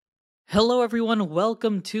Hello, everyone.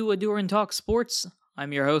 Welcome to Aduran Talk Sports.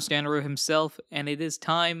 I'm your host, Andrew himself, and it is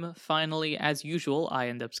time, finally, as usual. I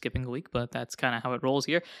end up skipping a week, but that's kind of how it rolls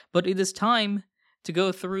here. But it is time to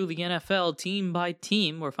go through the NFL team by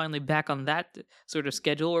team. We're finally back on that sort of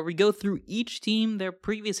schedule where we go through each team, their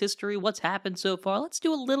previous history, what's happened so far. Let's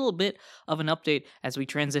do a little bit of an update as we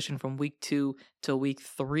transition from week 2 to week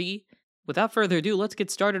 3. Without further ado, let's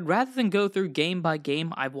get started. Rather than go through game by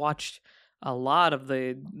game, I've watched a lot of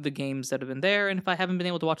the games that have been there, and if I haven't been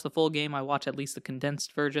able to watch the full game, I watch at least the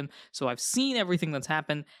condensed version. So I've seen everything that's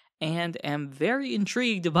happened and am very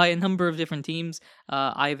intrigued by a number of different teams,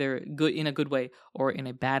 either good in a good way or in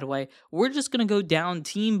a bad way. We're just gonna go down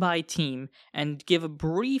team by team and give a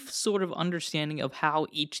brief sort of understanding of how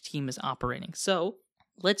each team is operating. So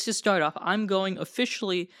let's just start off. I'm going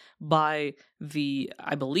officially by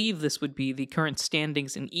I believe this would be the current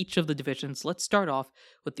standings in each of the divisions. Let's start off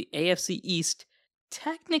with the AFC East.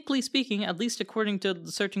 Technically speaking, at least according to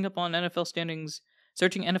searching NFL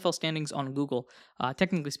standings on Google,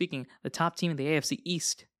 technically speaking, the top team in the AFC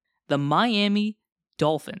East, the Miami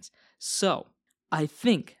Dolphins. So I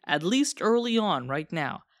think, at least early on right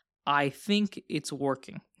now, I think it's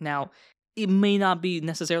working. Now, it may not be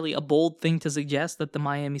necessarily a bold thing to suggest that the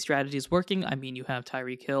Miami strategy is working. I mean, you have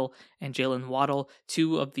Tyreek Hill and Jalen Waddle,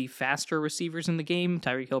 two of the faster receivers in the game.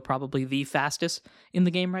 Tyreek Hill probably the fastest in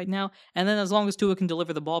the game right now. And then as long as Tua can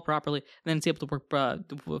deliver the ball properly, then it's able to work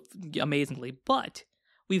amazingly. But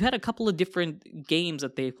we've had a couple of different games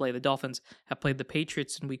that they've played. The Dolphins have played the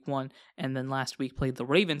Patriots in week 1, and then last week played the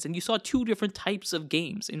Ravens. And you saw two different types of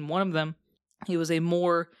games. In one of them, it was a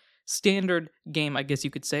more standard game, I guess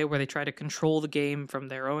you could say, where they try to control the game from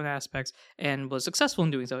their own aspects and was successful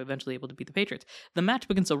in doing so, eventually able to beat the Patriots. The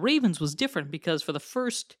matchup against the Ravens was different because for the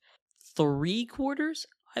first 3 quarters,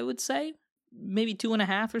 I would say, maybe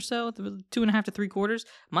 2.5 or so, 2.5 to 3 quarters,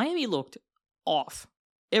 Miami looked off.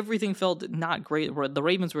 Everything felt not great. The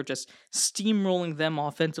Ravens were just steamrolling them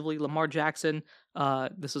offensively. Lamar Jackson,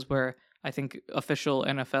 this is where I think official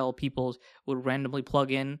NFL people would randomly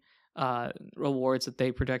plug in awards that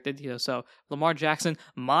they projected. So Lamar Jackson,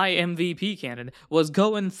 my MVP candidate, was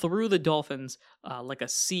going through the Dolphins like a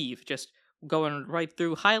sieve, just going right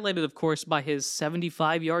through. Highlighted, of course, by his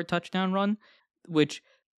 75-yard touchdown run, which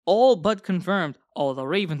all but confirmed, oh, the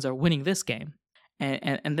Ravens are winning this game,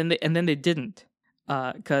 and then they didn't,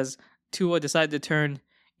 because Tua decided to turn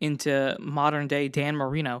into modern day Dan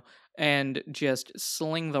Marino and just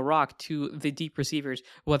sling the rock to the deep receivers,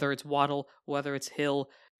 whether it's Waddle, whether it's Hill,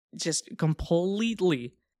 just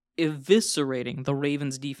completely eviscerating the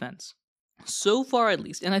Ravens defense. So far, at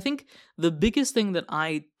least. And I think the biggest thing that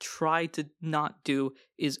I try to not do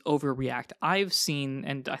is overreact. I've seen,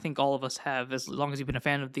 and I think all of us have, as long as you've been a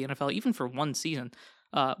fan of the NFL, even for one season,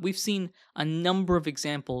 we've seen a number of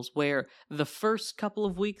examples where the first couple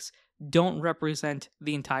of weeks don't represent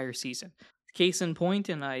the entire season. Case in point,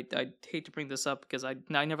 and I hate to bring this up because I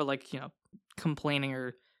never like, complaining,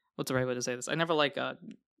 or what's the right way to say this? I never like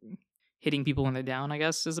hitting people when they're down, I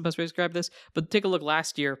guess, is the best way to describe this. But take a look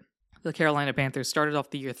last year. The Carolina Panthers started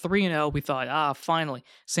off the year 3-0. We thought, finally,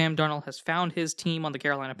 Sam Darnold has found his team on the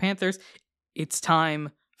Carolina Panthers. It's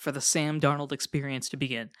time for the Sam Darnold experience to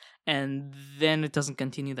begin. And then it doesn't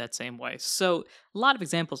continue that same way. So, a lot of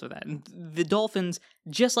examples of that. And the Dolphins,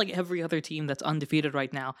 just like every other team that's undefeated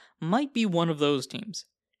right now, might be one of those teams.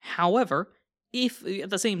 However, if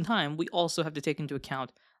at the same time, we also have to take into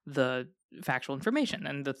account the factual information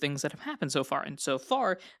and the things that have happened so far. And so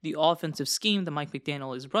far, the offensive scheme that Mike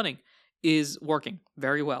McDaniel is running is working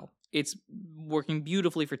very well. It's working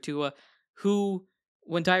beautifully for Tua, who,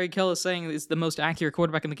 when Tyreek Hill is saying is the most accurate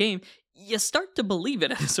quarterback in the game, you start to believe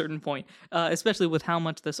it at a certain point, especially with how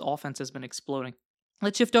much this offense has been exploding.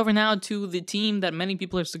 Let's shift over now to the team that many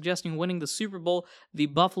people are suggesting winning the Super Bowl, the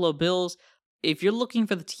Buffalo Bills. If you're looking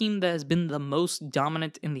for the team that has been the most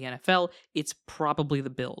dominant in the NFL, it's probably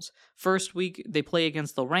the Bills. First week, they play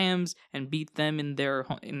against the Rams and beat them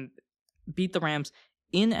beat the Rams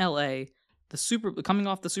in LA. Coming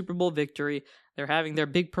off the Super Bowl victory, they're having their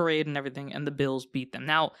big parade and everything, and the Bills beat them.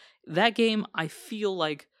 Now, that game, I feel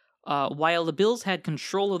like, while the Bills had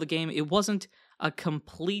control of the game, it wasn't a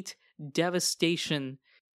complete devastation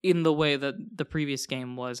in the way that the previous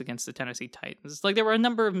game was against the Tennessee Titans. Like, there were a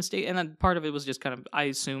number of mistakes, and then part of it was just kind of, I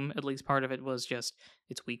assume, at least part of it was just,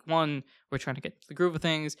 it's week 1, we're trying to get to the groove of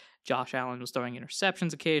things. Josh Allen was throwing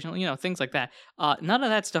interceptions occasionally, things like that. None of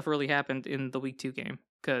that stuff really happened in the week 2 game,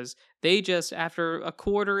 because they just, after a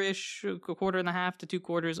quarter and a half to 2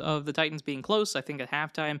 quarters of the Titans being close, I think at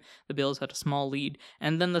halftime, the Bills had a small lead,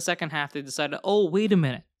 and then the second half, they decided, oh, wait a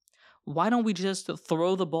minute, why don't we just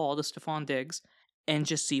throw the ball to Stephon Diggs and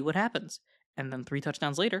just see what happens. And then 3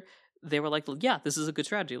 touchdowns later, they were like, yeah, this is a good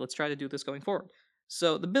strategy. Let's try to do this going forward.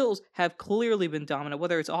 So the Bills have clearly been dominant,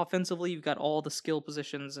 whether it's offensively, you've got all the skill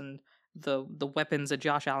positions and the weapons that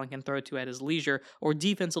Josh Allen can throw to at his leisure, or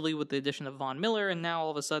defensively with the addition of Von Miller, and now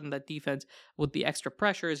all of a sudden that defense with the extra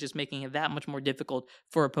pressure is just making it that much more difficult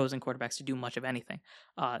for opposing quarterbacks to do much of anything.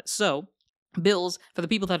 So Bills, for the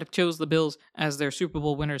people that have chose the Bills as their Super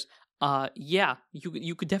Bowl winners, yeah,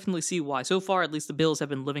 you could definitely see why. So far, at least the Bills have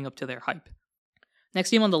been living up to their hype. Next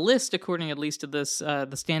team on the list, according at least to this,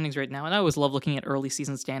 the standings right now, and I always love looking at early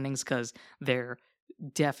season standings because they're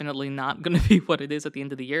definitely not going to be what it is at the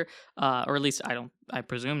end of the year, or at least I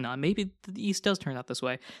presume not. Maybe the East does turn out this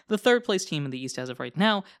way. The third place team in the East as of right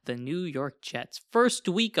now, the New York Jets. First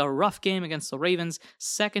week, a rough game against the Ravens.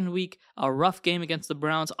 Second week, a rough game against the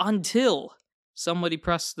Browns until somebody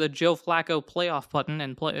pressed the Joe Flacco playoff button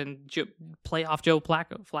and playoff Joe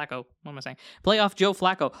Flacco. What am I saying? Playoff Joe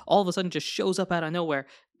Flacco all of a sudden just shows up out of nowhere,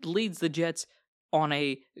 leads the Jets on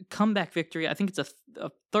a comeback victory. I think it's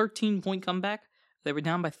a 13-point comeback. They were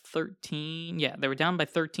down by 13. Yeah, they were down by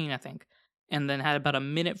 13, I think. And then had about a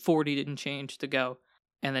minute 40 didn't change to go.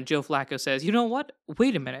 And then Joe Flacco says, you know what?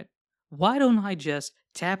 Wait a minute. Why don't I just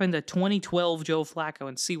tap into 2012 Joe Flacco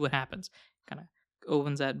and see what happens? Kind of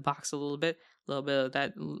opens that box a little bit of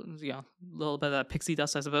that, little bit of that pixie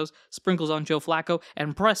dust, I suppose, sprinkles on Joe Flacco,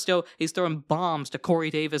 and presto, he's throwing bombs to Corey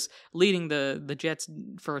Davis, leading the Jets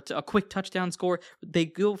for a quick touchdown score. They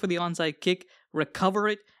go for the onside kick, recover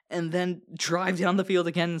it, and then drive down the field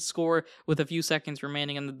again and score with a few seconds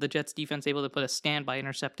remaining, and the Jets defense able to put a stand by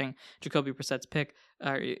intercepting Jacoby Brissett's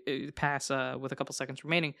pass with a couple seconds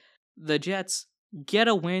remaining. The Jets get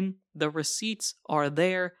a win. The receipts are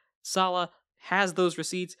there. Saleh has those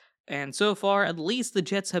receipts. And so far, at least the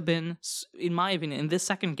Jets have been, in my opinion, in this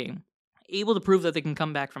second game, able to prove that they can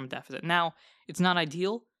come back from a deficit. Now, it's not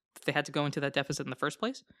ideal if they had to go into that deficit in the first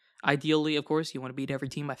place. Ideally, of course, you want to beat every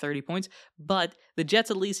team by 30 points. But the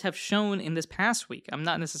Jets at least have shown in this past week, I'm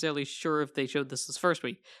not necessarily sure if they showed this first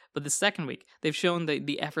week, but the second week, they've shown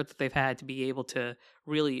the effort that they've had to be able to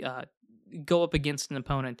really go up against an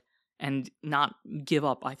opponent and not give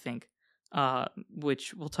up, I think.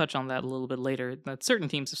 Which we'll touch on that a little bit later, that certain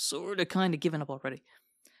teams have sort of kind of given up already.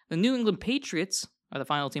 The New England Patriots are the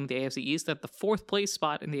final team of the AFC East at the 4th place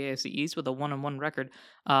spot in the AFC East with a 1-1 record.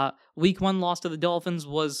 Week 1 loss to the Dolphins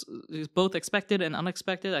was both expected and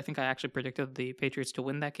unexpected. I think I actually predicted the Patriots to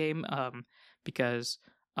win that game because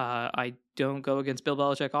I don't go against Bill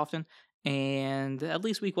Belichick often, and at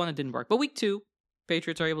least week 1 it didn't work. But week 2,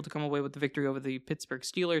 Patriots are able to come away with the victory over the Pittsburgh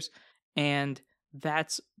Steelers, and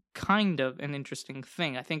that's kind of an interesting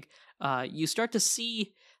thing. I think you start to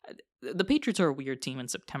see the Patriots are a weird team in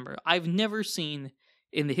September. I've never seen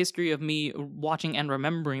in the history of me watching and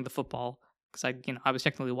remembering the football, because I was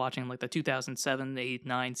technically watching like the 2007, 8,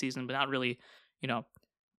 9 season, but not really,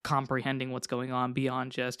 comprehending what's going on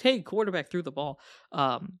beyond just, hey, quarterback threw the ball.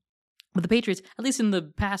 But the Patriots, at least in the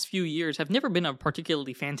past few years, have never been a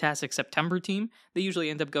particularly fantastic September team. They usually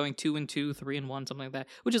end up going 2-2, 3-1, something like that,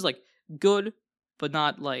 which is like good, but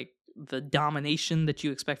not like the domination that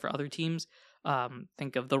you expect for other teams.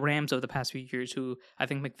 Think of the Rams over the past few years, who I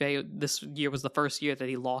think McVay, this year was the first year that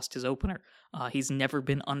he lost his opener. He's never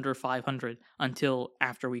been under 500 until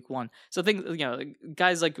after week 1. So think,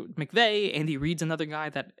 guys like McVay, Andy Reid's another guy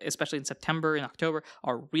that, especially in September and October,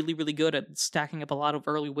 are really, really good at stacking up a lot of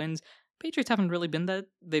early wins. Patriots haven't really been that.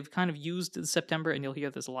 They've kind of used September, and you'll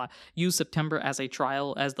hear this a lot, use September as a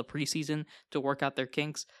trial, as the preseason to work out their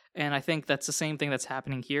kinks. And I think that's the same thing that's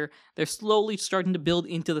happening here. They're slowly starting to build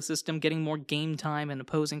into the system, getting more game time and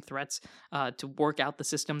opposing threats to work out the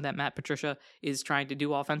system that Matt Patricia is trying to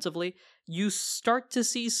do offensively. You start to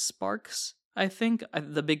see sparks, I think.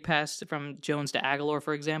 The big pass from Jones to Aguilar,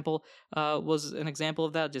 for example, was an example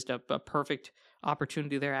of that. Just a perfect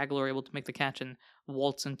opportunity there. Aguilar able to make the catch and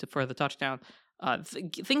waltz into for the touchdown.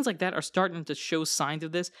 Things like that are starting to show signs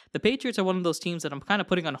of this. The Patriots are one of those teams that I'm kind of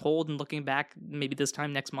putting on hold and looking back maybe this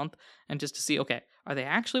time next month and just to see, okay, are they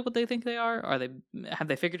actually what they think they are? Have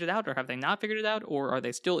they figured it out, or have they not figured it out, or are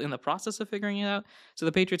they still in the process of figuring it out? So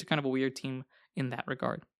the Patriots are kind of a weird team in that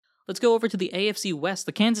regard. Let's go over to the AFC West,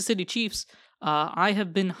 the Kansas City Chiefs. I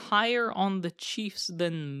have been higher on the Chiefs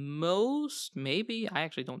than most, maybe. I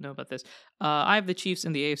actually don't know about this. I have the Chiefs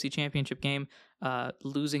in the AFC Championship game,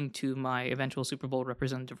 losing to my eventual Super Bowl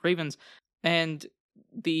representative Ravens. And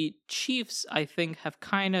the Chiefs, I think, have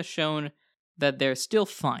kind of shown that they're still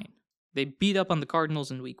fine. They beat up on the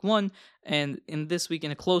Cardinals in week 1, and in this week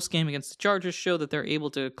in a close game against the Chargers show that they're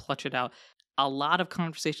able to clutch it out. A lot of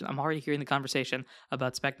conversation. I'm already hearing the conversation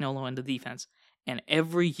about Spagnuolo and the defense. And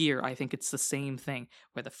every year, I think it's the same thing,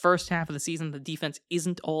 where the first half of the season, the defense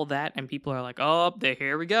isn't all that, and people are like, oh,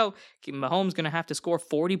 here we go. Mahomes going to have to score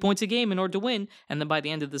 40 points a game in order to win. And then by the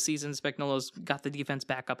end of the season, Spagnuolo's got the defense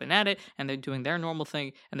back up and at it, and they're doing their normal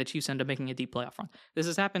thing, and the Chiefs end up making a deep playoff run. This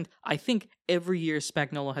has happened, I think, every year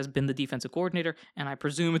Spagnuolo has been the defensive coordinator, and I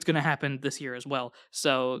presume it's going to happen this year as well.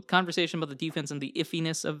 So, conversation about the defense and the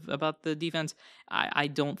iffiness about the defense, I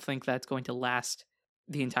don't think that's going to last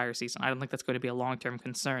the entire season. I don't think that's going to be a long-term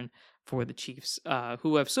concern for the Chiefs,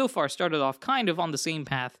 who have so far started off kind of on the same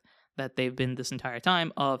path that they've been this entire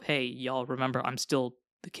time of, hey, y'all remember, I'm still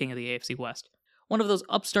the king of the AFC West. One of those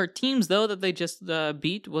upstart teams, though, that they just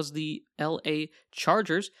beat was the LA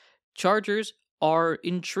Chargers. Chargers are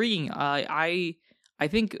intriguing. I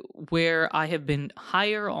think where I have been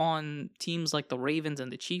higher on teams like the Ravens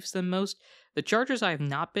and the Chiefs than most, the Chargers I have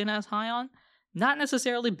not been as high on. Not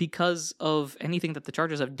necessarily because of anything that the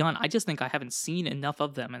Chargers have done. I just think I haven't seen enough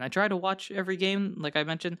of them. And I try to watch every game, like I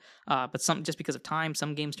mentioned, but just because of time,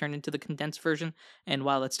 some games turn into the condensed version. And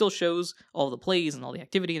while it still shows all the plays and all the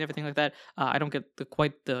activity and everything like that, I don't get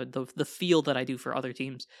quite the feel that I do for other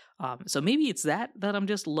teams. So maybe it's that I'm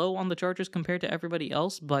just low on the Chargers compared to everybody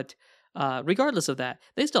else. But regardless of that,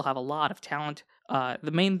 they still have a lot of talent.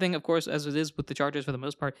 The main thing, of course, as it is with the Chargers for the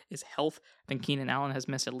most part, is health. I think Keenan Allen has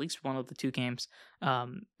missed at least one of the 2 games.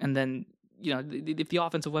 And then, if the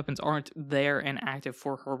offensive weapons aren't there and active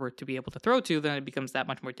for Herbert to be able to throw to, then it becomes that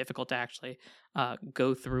much more difficult to actually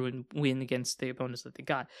go through and win against the opponents that they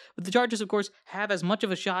got. But the Chargers, of course, have as much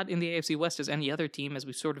of a shot in the AFC West as any other team, as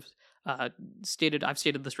we sort of stated. I've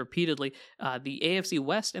stated this repeatedly. The AFC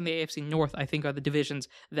West and the AFC North, I think, are the divisions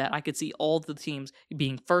that I could see all the teams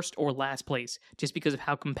being first or last place, just because of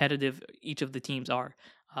how competitive each of the teams are.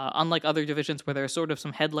 Unlike other divisions where there are sort of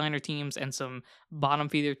some headliner teams and some bottom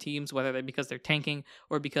feeder teams, whether they're because they're tanking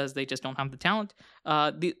or because they just don't have the talent,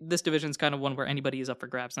 this division is kind of one where anybody is up for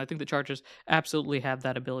grabs. And I think the Chargers absolutely have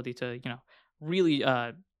that ability to, really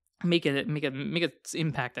make its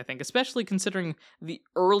impact, I think, especially considering the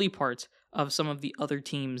early parts of some of the other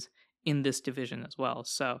teams in this division as well.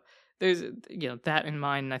 So there's, that in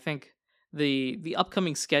mind. And I think the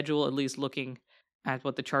upcoming schedule, at least looking at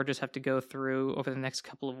what the Chargers have to go through over the next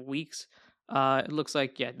couple of weeks, it looks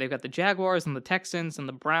like, they've got the Jaguars and the Texans and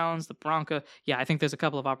the Browns, the Broncos. I think there's a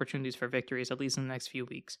couple of opportunities for victories, at least in the next few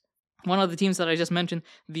weeks. One of the teams that I just mentioned,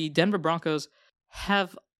 the Denver Broncos,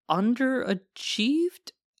 have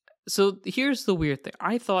underachieved. So here's the weird thing.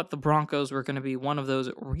 I thought the Broncos were going to be one of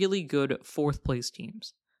those really good 4th place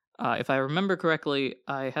teams. If I remember correctly,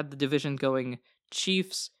 I had the division going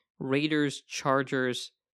Chiefs, Raiders,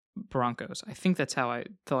 Chargers, Broncos. I think that's how I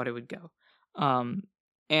thought it would go.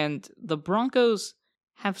 And the Broncos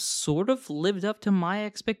have sort of lived up to my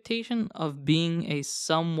expectation of being a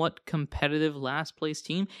somewhat competitive last place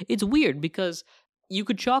team. It's weird because you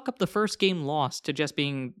could chalk up the first game loss to just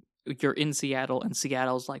being you're in Seattle and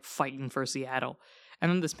Seattle's like fighting for Seattle.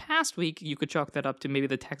 And then this past week, you could chalk that up to maybe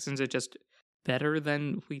the Texans are just better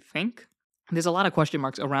than we think. There's a lot of question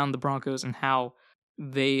marks around the Broncos and how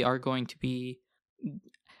they are going to be.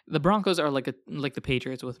 The Broncos are like the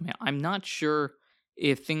Patriots with me. I'm not sure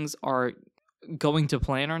if things are going to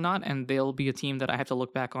plan or not, and they'll be a team that I have to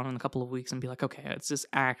look back on in a couple of weeks and be like, okay, is this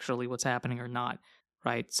actually what's happening or not?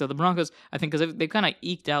 Right? So the Broncos, I think, because they've kind of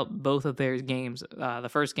eked out both of their games. The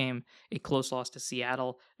first game, a close loss to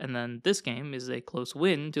Seattle, and then this game is a close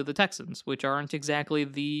win to the Texans, which aren't exactly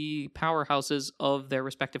the powerhouses of their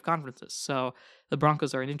respective conferences. So the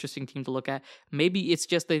Broncos are an interesting team to look at. Maybe it's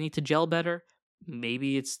just they need to gel better.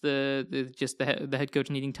 Maybe it's the head coach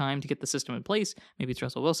needing time to get the system in place. Maybe it's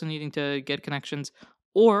Russell Wilson needing to get connections.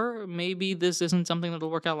 Or maybe this isn't something that'll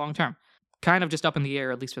work out long term. Kind of just up in the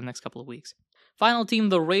air, at least for the next couple of weeks. Final team,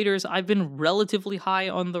 the Raiders. I've been relatively high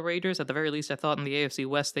on the Raiders. At the very least, I thought in the AFC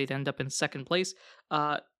West they'd end up in second place.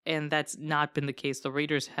 And that's not been the case. The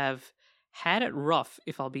Raiders have had it rough,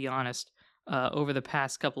 if I'll be honest, over the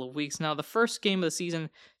past couple of weeks. Now, the first game of the season,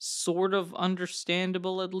 sort of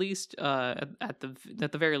understandable, at least. At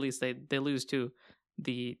the very least, they lose to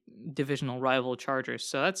the divisional rival Chargers.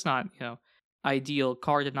 So that's not, ideal.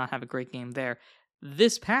 Carr did not have a great game there.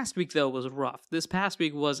 This past week, though, was rough. This past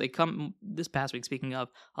week, speaking of,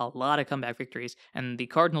 a lot of comeback victories, and the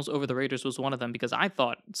Cardinals over the Raiders was one of them, because I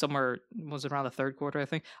thought was it around the third quarter, I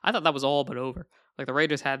think? I thought that was all but over. Like, the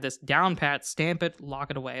Raiders had this down pat, stamp it,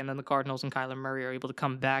 lock it away, and then the Cardinals and Kyler Murray are able to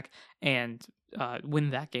come back and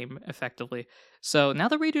win that game effectively. So now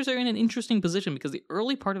the Raiders are in an interesting position, because the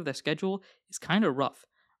early part of their schedule is kind of rough.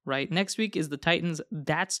 Right? Next week is the Titans.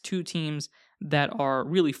 That's two teams that are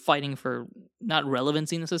really fighting for not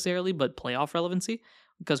relevancy necessarily, but playoff relevancy.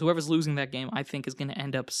 because whoever's losing that game, I think, is going to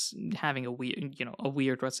end up having a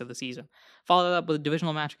weird rest of the season. Follow that up with a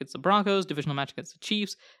divisional match against the Broncos, divisional match against the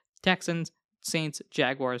Chiefs, Texans, Saints,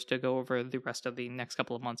 Jaguars to go over the rest of the next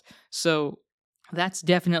couple of months. So that's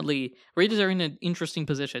definitely, Raiders are in an interesting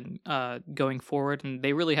position going forward, and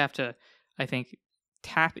they really have to, I think,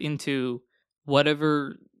 tap into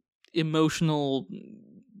whatever emotional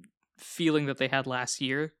feeling that they had last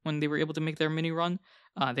year when they were able to make their mini run.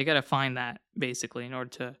 They got to find that basically in order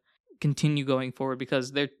to continue going forward,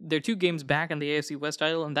 because they're 2 games back in the AFC West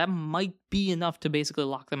title, and that might be enough to basically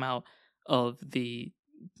lock them out of the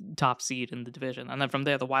top seed in the division. And then from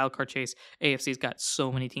there, the wild card chase, AFC's got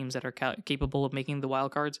so many teams that are capable of making the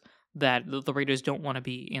wild cards that the Raiders don't want to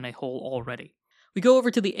be in a hole already. We go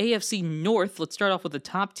over to the AFC North. Let's start off with the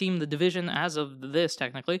top team in the division as of this,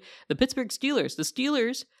 technically, the Pittsburgh Steelers. The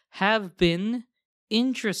Steelers have been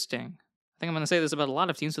interesting. I think I'm going to say this about a lot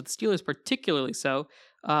of teams, but the Steelers particularly so.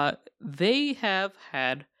 They have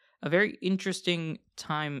had a very interesting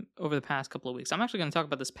time over the past couple of weeks. I'm actually going to talk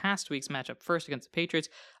about this past week's matchup first against the Patriots.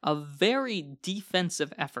 A very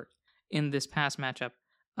defensive effort in this past matchup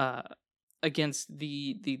against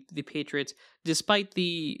the Patriots, despite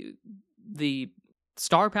the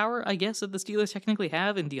star power, I guess, that the Steelers technically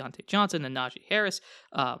have in Deontay Johnson and Najee Harris.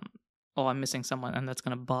 I'm missing someone, and that's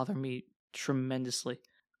going to bother me tremendously.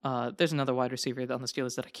 There's another wide receiver on the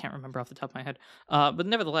Steelers that I can't remember off the top of my head. But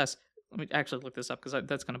nevertheless, let me actually look this up because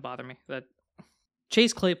that's going to bother me. That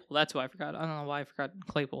Chase Claypool, that's who I forgot. I don't know why I forgot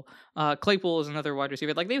Claypool. Claypool is another wide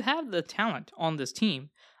receiver. Like, they have the talent on this team.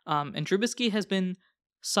 And Trubisky has been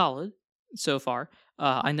solid so far.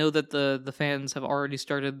 I know that the fans have already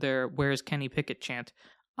started their "Where's Kenny Pickett" chant.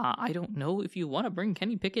 I don't know if you want to bring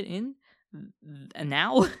Kenny Pickett in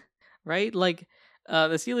now, right? Like,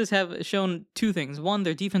 the Steelers have shown 2 things. One,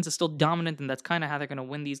 their defense is still dominant, and that's kind of how they're going to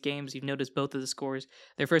win these games. You've noticed both of the scores.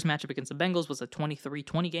 Their first matchup against the Bengals was a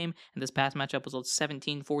 23-20 game, and this past matchup was a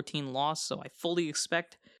 17-14 loss, so I fully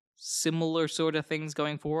expect similar sort of things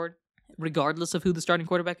going forward, regardless of who the starting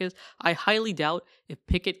quarterback is. I highly doubt if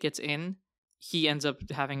Pickett gets in, he ends up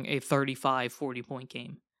having a 35-40 point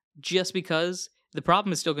game, just because the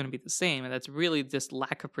problem is still going to be the same, and that's really this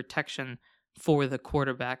lack of protection for the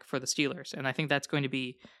quarterback for the Steelers. And I think that's going to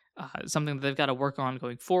be something that they've got to work on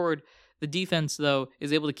going forward. The defense, though,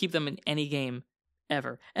 is able to keep them in any game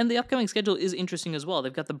ever. And the upcoming schedule is interesting as well.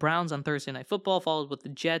 They've got the Browns on Thursday Night Football, followed with the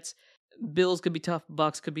Jets. Bills could be tough,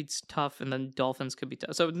 Bucks could be tough, and then Dolphins could be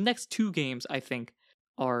tough. So the next 2 games, I think,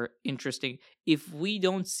 are interesting. If we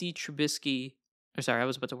don't see Trubisky, I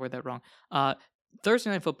was about to word that wrong. Thursday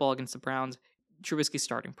Night Football against the Browns, Trubisky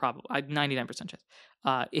starting, probably. 99% chance.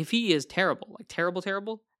 If he is terrible, like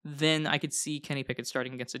terrible, then I could see Kenny Pickett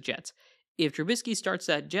starting against the Jets. If Trubisky starts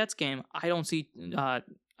that Jets game, I don't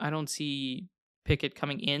see Pickett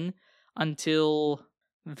coming in until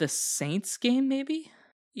the Saints game, maybe.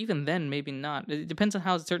 Even then, maybe not. It depends on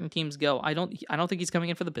how certain teams go. I don't think he's coming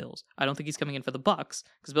in for the Bills. I don't think he's coming in for the Bucks,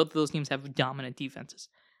 because both of those teams have dominant defenses.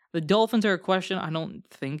 The Dolphins are a question. I don't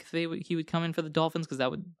think he would come in for the Dolphins, because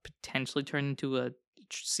that would potentially turn into a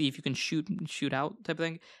see if you can shoot out type of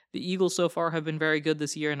thing. The Eagles so far have been very good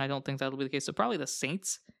this year, and I don't think that'll be the case. So probably the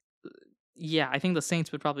Saints. Yeah, I think the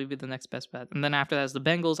Saints would probably be the next best bet. And then after that is the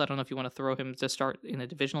Bengals. I don't know if you want to throw him to start in a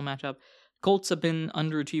divisional matchup. Colts have been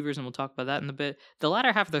underachievers, and we'll talk about that in a bit. The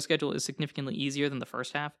latter half of their schedule is significantly easier than the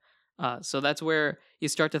first half. So that's where you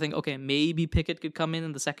start to think, okay, maybe Pickett could come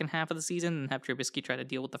in the second half of the season and have Trubisky try to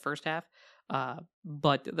deal with the first half.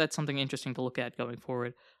 But that's something interesting to look at going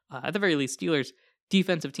forward. At the very least, Steelers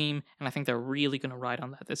defensive team, and I think they're really going to ride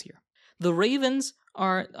on that this year. The Ravens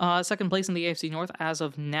are second place in the AFC North as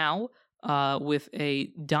of now, with a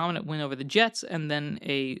dominant win over the Jets, and then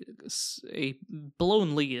a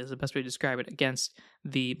blown lead is the best way to describe it against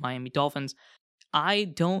the Miami Dolphins. I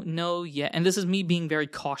don't know yet, and this is me being very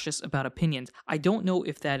cautious about opinions. I don't know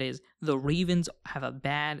if that is the Ravens have a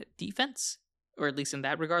bad defense, or at least in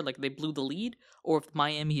that regard, like they blew the lead, or if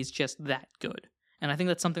Miami is just that good. And I think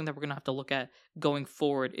that's something that we're going to have to look at going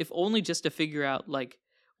forward, if only just to figure out like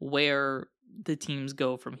where the teams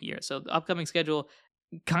go from here. So the upcoming schedule,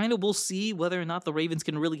 kind of we'll see whether or not the Ravens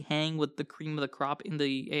can really hang with the cream of the crop in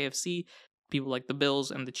the AFC. People like the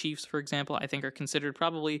Bills and the Chiefs, for example, I think are considered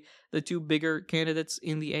probably the 2 bigger candidates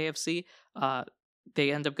in the AFC.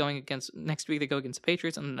 They end up going against, next week they go against the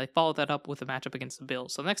Patriots, and then they follow that up with a matchup against the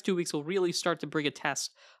Bills. So the next 2 weeks will really start to bring a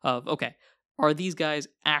test of, okay, are these guys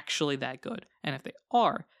actually that good? And if they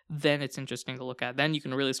are, then it's interesting to look at. Then you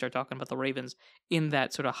can really start talking about the Ravens in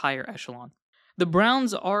that sort of higher echelon. The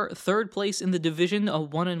Browns are third place in the division, a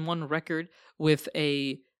 1-1 record with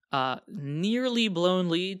a nearly blown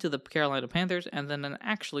lead to the Carolina Panthers, and then an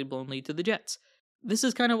actually blown lead to the Jets. This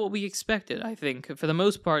is kind of what we expected, I think. For the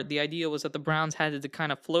most part, the idea was that the Browns had to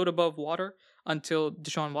kind of float above water until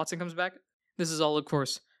Deshaun Watson comes back. This is all, of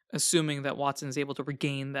course, assuming that Watson is able to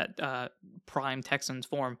regain that prime Texans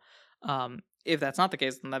form. If that's not the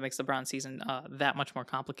case, then that makes the Browns season that much more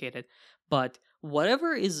complicated. But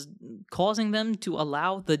whatever is causing them to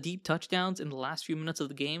allow the deep touchdowns in the last few minutes of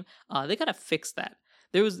the game, they got to fix that.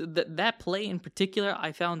 There was that play in particular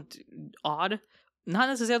I found odd, not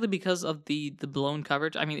necessarily because of the blown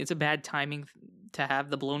coverage. I mean, it's a bad timing to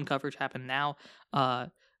have the blown coverage happen now.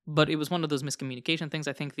 But it was one of those miscommunication things.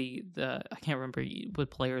 I think the I can't remember what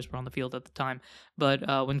players were on the field at the time, but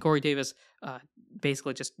when Corey Davis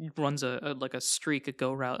basically just runs a streak, a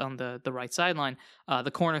go route on the right sideline,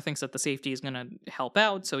 the corner thinks that the safety is going to help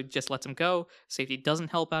out, so he just lets him go. Safety doesn't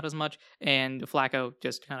help out as much, and Flacco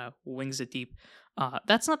just kind of wings it deep.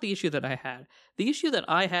 That's not the issue that I had. The issue that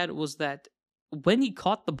I had was that when he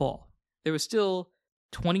caught the ball, there was still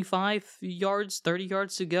 25 yards, 30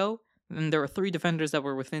 yards to go. And there were 3 defenders that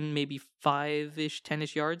were within maybe 5-ish,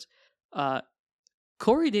 10-ish yards.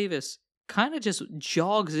 Corey Davis kind of just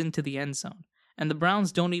jogs into the end zone, and the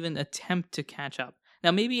Browns don't even attempt to catch up.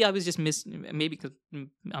 Now, maybe I was just maybe because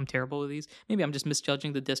I'm terrible with these, maybe I'm just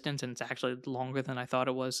misjudging the distance, and it's actually longer than I thought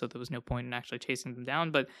it was, so there was no point in actually chasing them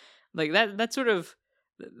down. But like that sort of,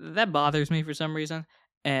 that bothers me for some reason,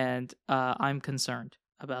 and I'm concerned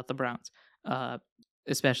about the Browns,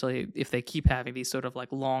 especially if they keep having these sort of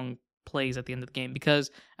like long plays at the end of the game, because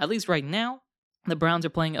at least right now the Browns are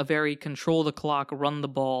playing a very control the clock, run the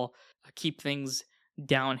ball, keep things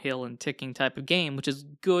downhill and ticking type of game, which is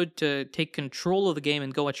good to take control of the game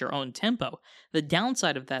and go at your own tempo. The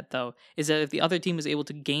downside of that, though, is that if the other team is able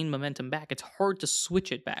to gain momentum back, it's hard to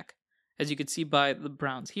switch it back. As you can see by the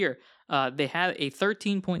Browns here, they had a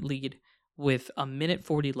 13-point lead with a minute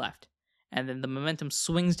 40 left, and then the momentum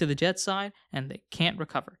swings to the Jets side and they can't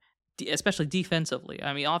recover. Especially defensively.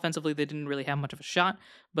 I mean, offensively, they didn't really have much of a shot,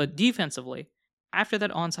 but defensively, after that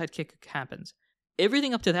onside kick happens,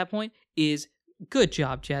 everything up to that point is good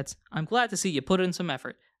job, Jets. I'm glad to see you put in some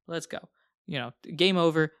effort. Let's go. Game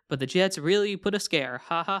over, but the Jets really put a scare.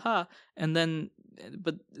 Ha ha ha. And then,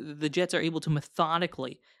 but the Jets are able to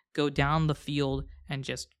methodically go down the field and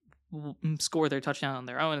just score their touchdown on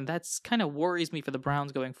their own. And that's kind of worries me for the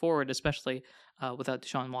Browns going forward, especially without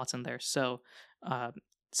Deshaun Watson there. So,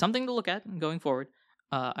 something to look at going forward.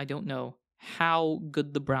 I don't know how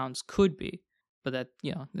good the Browns could be, but that,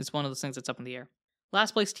 it's one of those things that's up in the air.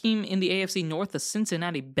 Last place team in the AFC North, the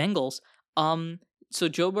Cincinnati Bengals. So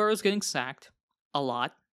Joe Burrow's getting sacked a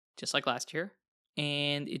lot, just like last year.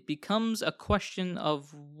 And it becomes a question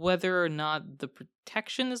of whether or not the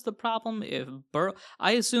protection is the problem. If Burrow,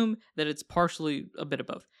 I assume that it's partially a bit of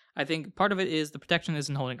both. I think part of it is the protection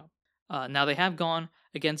isn't holding up. Now, they have gone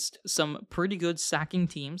against some pretty good sacking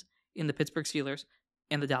teams in the Pittsburgh Steelers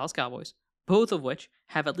and the Dallas Cowboys, both of which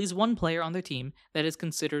have at least one player on their team that is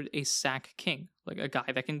considered a sack king, like a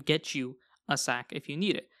guy that can get you a sack if you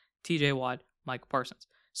need it. TJ Watt, Micah Parsons.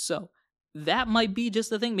 So that might be just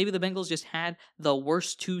the thing. Maybe the Bengals just had the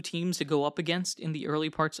worst 2 teams to go up against in the early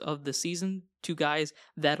parts of the season. 2 guys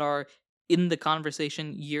that are in the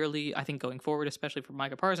conversation yearly, I think going forward, especially for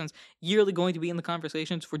Micah Parsons, yearly going to be in the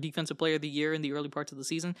conversations for Defensive Player of the Year in the early parts of the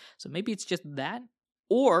season. So maybe it's just that,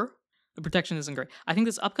 or the protection isn't great. I think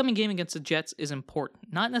this upcoming game against the Jets is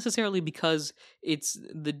important, not necessarily because it's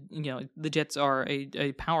the Jets are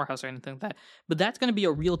a powerhouse or anything like that, but that's going to be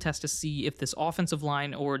a real test to see if this offensive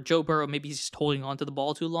line or Joe Burrow, maybe he's just holding on to the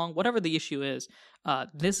ball too long, whatever the issue is.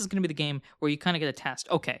 This is going to be the game where you kind of get a test.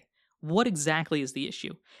 Okay, what exactly is the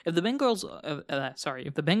issue? If the Bengals,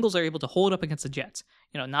 if the Bengals are able to hold up against the Jets,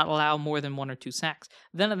 not allow more than 1 or 2 sacks,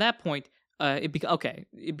 then at that point, it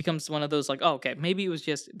becomes one of those like, maybe it was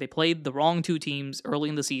just they played the wrong 2 teams early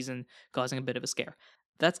in the season, causing a bit of a scare.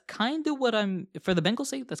 That's kind of what for the Bengals'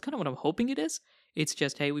 sake, that's kind of what I'm hoping it is. It's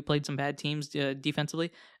just, hey, we played some bad teams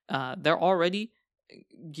defensively. They're already,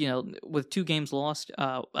 with 2 games lost,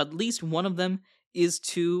 at least one of them is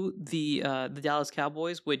to the Dallas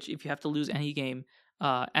Cowboys, which if you have to lose any game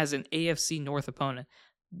as an AFC North opponent,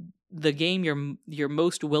 the game you're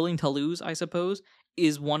most willing to lose, I suppose,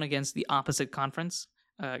 is one against the opposite conference.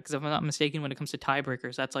 Because if I'm not mistaken, when it comes to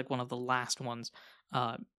tiebreakers, that's like one of the last ones.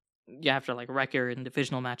 After like record and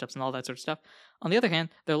divisional matchups and all that sort of stuff. On the other hand,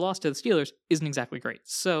 their loss to the Steelers isn't exactly great.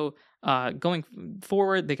 So going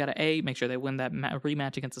forward, they got to A, make sure they win that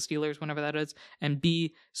rematch against the Steelers whenever that is, and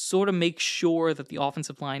B, sort of make sure that the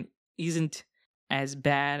offensive line isn't as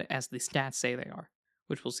bad as the stats say they are,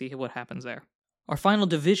 which we'll see what happens there. Our final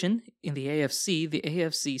division in the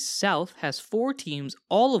AFC South, has 4 teams,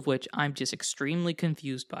 all of which I'm just extremely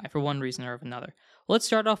confused by for one reason or another. Let's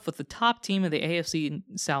start off with the top team of the AFC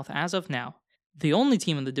South as of now. The only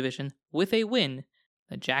team in the division with a win,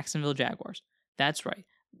 the Jacksonville Jaguars. That's right,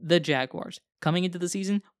 the Jaguars. Coming into the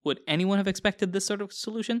season, would anyone have expected this sort of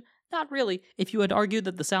solution? Not really. If you had argued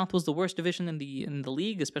that the South was the worst division in the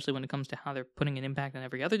league, especially when it comes to how they're putting an impact on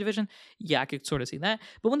every other division, yeah, I could sort of see that.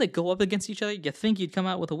 But when they go up against each other, you think you'd come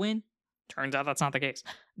out with a win? Turns out that's not the case.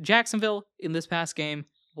 Jacksonville in this past game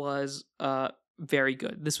was very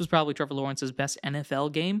good. This was probably Trevor Lawrence's best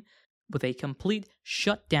NFL game, with a complete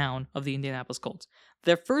shutdown of the Indianapolis Colts.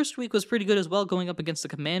 Their first week was pretty good as well, going up against the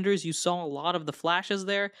Commanders. You saw a lot of the flashes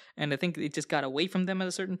there, and I think it just got away from them at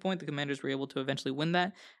a certain point. The Commanders were able to eventually win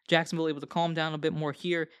that. Jacksonville able to calm down a bit more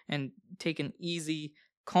here and take an easy,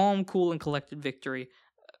 calm, cool, and collected victory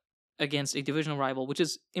against a divisional rival, which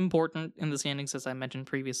is important in the standings, as I mentioned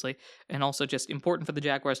previously, and also just important for the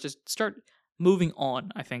Jaguars to start moving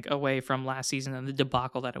on, I think, away from last season and the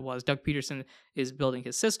debacle that it was. Doug Peterson is building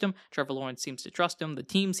his system. Trevor Lawrence seems to trust him. The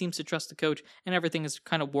team seems to trust the coach, and everything is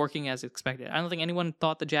kind of working as expected. I don't think anyone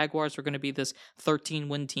thought the Jaguars were going to be this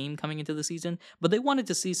 13-win team coming into the season, but they wanted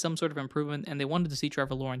to see some sort of improvement, and they wanted to see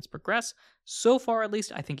Trevor Lawrence progress. So far, at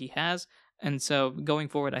least, I think he has. And so going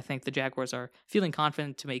forward, I think the Jaguars are feeling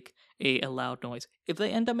confident to make a loud noise. If they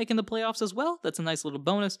end up making the playoffs as well, that's a nice little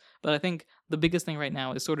bonus. But I think the biggest thing right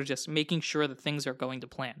now is sort of just making sure that things are going to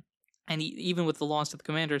plan. And even with the loss to the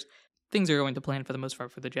Commanders, things are going to plan for the most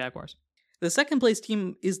part for the Jaguars. The second place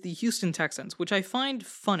team is the Houston Texans, which I find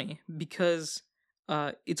funny because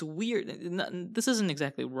it's weird. This isn't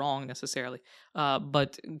exactly wrong necessarily,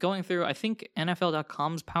 but going through, I think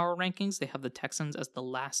NFL.com's power rankings, they have the Texans as the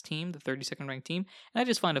last team, the 32nd ranked team, and I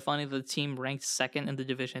just find it funny that the team ranked second in the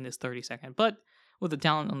division is 32nd, but with the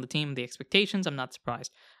talent on the team, the expectations, I'm not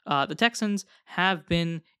surprised. The Texans have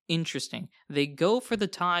been interesting. They go for the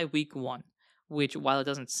tie week 1, which, while it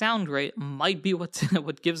doesn't sound great, might be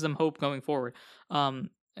what gives them hope going forward.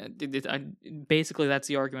 Basically, that's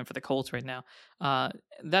the argument for the Colts right now.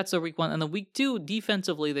 That's their week 1, and the week 2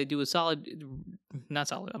 defensively they do a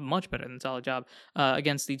much better than solid job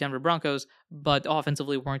against the Denver Broncos, but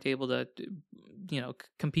offensively weren't able to,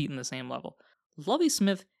 compete in the same level. Lovie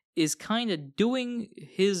Smith is kind of doing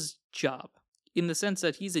his job, in the sense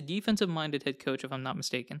that he's a defensive-minded head coach, if I'm not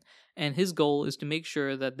mistaken, and his goal is to make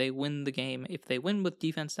sure that they win the game. If they win with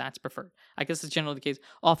defense, that's preferred. I guess it's generally the case.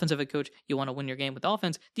 Offensive head coach, you want to win your game with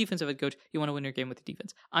offense. Defensive head coach, you want to win your game with the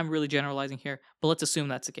defense. I'm really generalizing here, but let's assume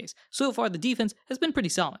that's the case. So far, the defense has been pretty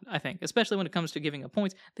solid, I think, especially when it comes to giving up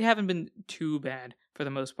points. They haven't been too bad, for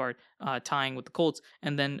the most part, tying with the Colts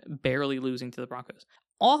and then barely losing to the Broncos.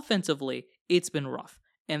 Offensively, it's been rough.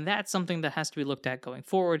 And that's something that has to be looked at going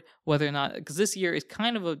forward, whether or not, because this year is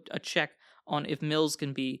kind of a check on if Mills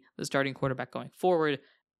can be the starting quarterback going forward.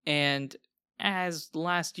 And as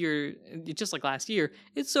last year, just like last year,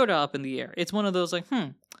 it's sort of up in the air. It's one of those like,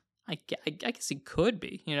 I guess he could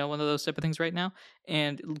be, one of those type of things right now.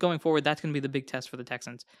 And going forward, that's going to be the big test for the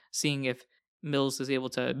Texans, seeing if Mills is able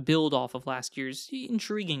to build off of last year's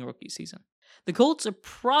intriguing rookie season. The Colts are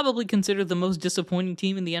probably considered the most disappointing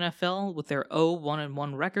team in the NFL with their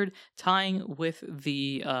 0-1-1 record, tying with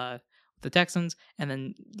the Texans and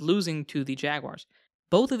then losing to the Jaguars.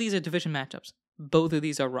 Both of these are division matchups. Both of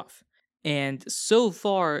these are rough. And so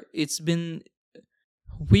far, it's been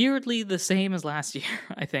weirdly the same as last year,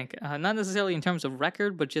 I think. Not necessarily in terms of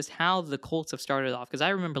record, but just how the Colts have started off. Because I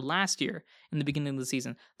remember last year, in the beginning of the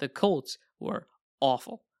season, the Colts were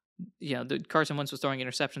awful. Carson Wentz was throwing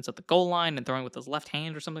interceptions at the goal line and throwing with his left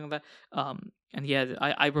hand or something like that. And he had,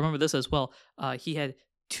 I remember this as well. He had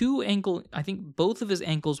I think both of his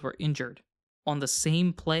ankles were injured on the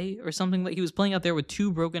same play or something. Like he was playing out there with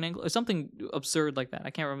 2 broken ankles or something absurd like that.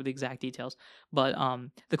 I can't remember the exact details. But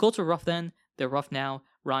the Colts were rough then. They're rough now.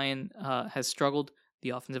 Ryan has struggled.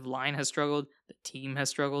 The offensive line has struggled. The team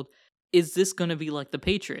has struggled. Is this going to be like the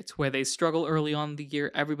Patriots, where they struggle early on in the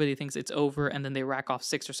year, everybody thinks it's over, and then they rack off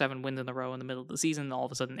 6 or 7 wins in a row in the middle of the season, and all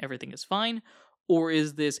of a sudden everything is fine? Or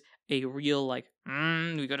is this a real,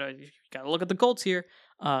 we gotta look at the Colts here?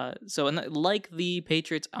 Like the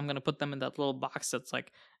Patriots, I'm going to put them in that little box that's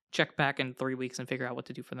like, check back in 3 weeks and figure out what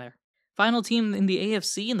to do from there. Final team in the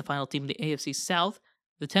AFC, and the final team in the AFC South,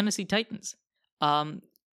 the Tennessee Titans.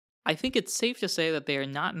 I think it's safe to say that they are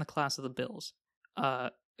not in the class of the Bills.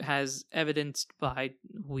 Has evidenced by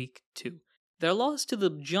week 2. Their loss to the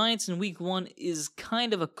Giants in week 1 is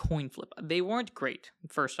kind of a coin flip. They weren't great,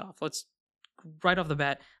 first off. Right off the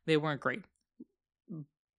bat, they weren't great.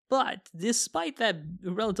 But despite that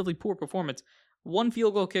relatively poor performance, one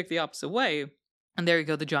field goal kick the opposite way, And there you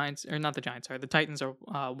go, the Giants, or not the Giants, sorry, the Titans are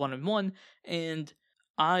 1-1, and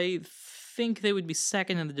I think they would be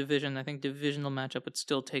second in the division. I think divisional matchup would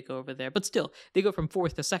still take over there, but still, they go from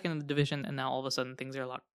fourth to second in the division, and now all of a sudden things are a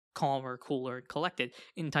lot calmer, cooler, and collected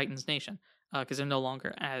in Titans Nation because they're no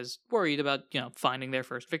longer as worried about finding their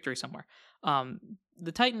first victory somewhere.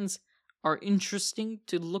 The Titans are interesting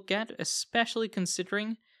to look at, especially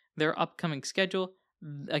considering their upcoming schedule.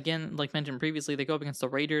 Again, like mentioned previously, they go up against the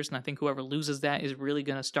Raiders, and I think whoever loses that is really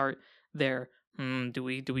going to start their. Do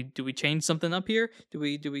we change something up here? Do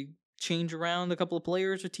we change around a couple of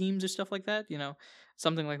players or teams or stuff like that?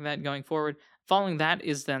 Something like that going forward. Following that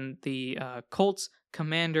is then the Colts,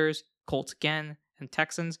 Commanders, Colts again, and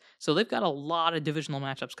Texans. So they've got a lot of divisional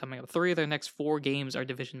matchups coming up. 3 of their next 4 games are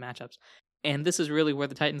division matchups, and this is really where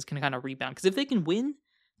the Titans can kind of rebound, because if they can win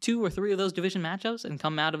 2 or 3 of those division matchups and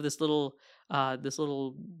come out of this little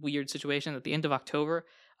weird situation at the end of October.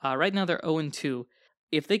 Right now they're 0-2.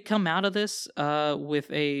 If they come out of this with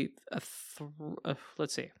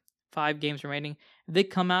let's see, 5 games remaining, if they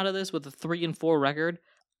come out of this with a 3-4 record,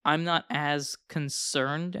 I'm not as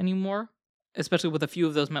concerned anymore. Especially with a few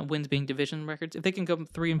of those wins being division records. If they can go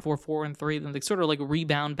 3-4, 4-3, then they sort of like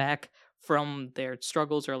rebound back from their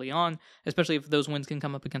struggles early on, especially if those wins can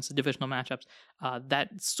come up against the divisional matchups. That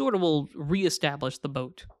sort of will reestablish the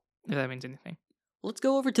boat, if that means anything. Let's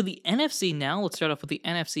go over to the NFC now. Let's start off with the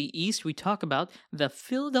NFC East. We talk about the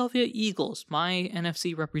Philadelphia Eagles, my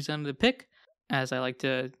NFC representative pick, as I like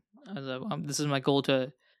to. This is my goal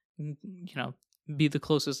to, be the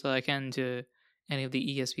closest that I can to any of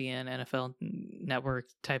the ESPN, NFL Network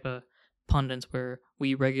type of pundits where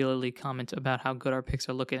we regularly comment about how good our picks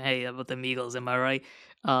are looking. Hey, about the Eagles, am I right?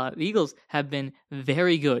 The Eagles have been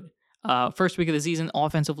very good. First week of the season,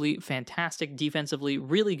 offensively, fantastic. Defensively,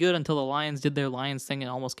 really good until the Lions did their Lions thing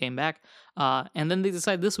and almost came back. And then they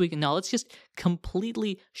decided this week, no, let's just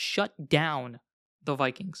completely shut down the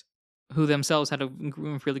Vikings, who themselves had a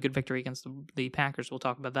really good victory against the Packers. We'll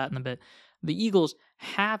talk about that in a bit. The Eagles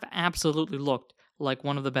have absolutely looked like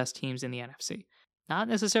one of the best teams in the NFC. Not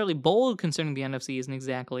necessarily bold, considering the NFC isn't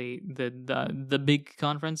exactly the big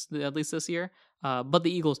conference, at least this year. But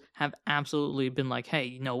the Eagles have absolutely been like,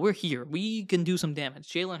 hey, we're here. We can do some damage.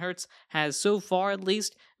 Jalen Hurts has, so far at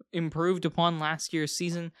least, improved upon last year's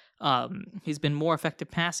season. He's been more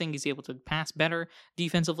effective passing. He's able to pass better.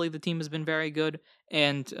 Defensively, the team has been very good.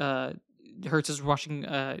 And Hurts' rushing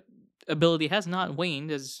ability has not waned,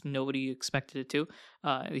 as nobody expected it to.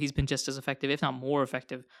 He's been just as effective, if not more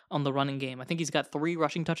effective, on the running game. I think he's got 3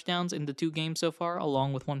 rushing touchdowns in the 2 games so far,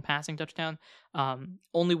 along with 1 passing touchdown.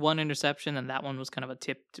 Only 1 interception, and that one was kind of a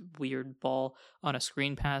tipped, weird ball on a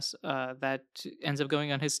screen pass that ends up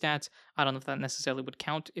going on his stats. I don't know if that necessarily would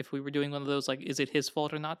count if we were doing one of those, like, is it his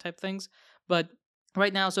fault or not type things. But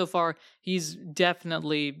right now, so far, he's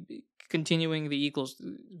definitely continuing the Eagles'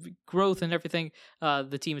 growth and everything.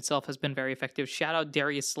 The team itself has been very effective. Shout out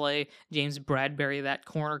Darius Slay, James Bradbury. That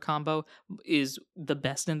corner combo is the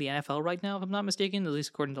best in the NFL right now, if I'm not mistaken, at least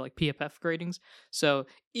according to like PFF gradings. So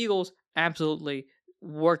Eagles absolutely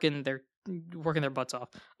working their butts off.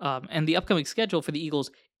 And the upcoming schedule for the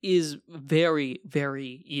Eagles is very,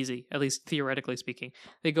 very easy, at least theoretically speaking.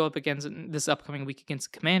 They go up against this upcoming week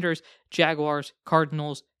against Commanders, Jaguars,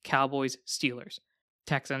 Cardinals, Cowboys, Steelers,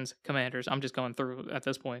 Texans, Commanders. I'm just going through at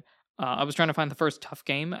this point. I was trying to find the first tough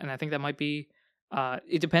game, and I think that might be.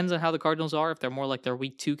 It depends on how the Cardinals are. If they're more like their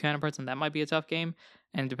week 2 counterparts, then that might be a tough game,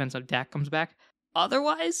 and it depends on Dak comes back.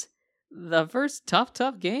 Otherwise, the first tough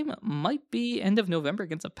game might be end of November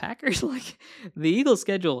against the Packers. Like, the Eagles'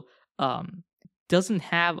 schedule doesn't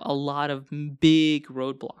have a lot of big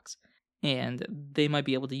roadblocks, and they might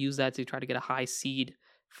be able to use that to try to get a high seed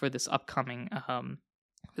for this upcoming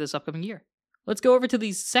year. Let's go over to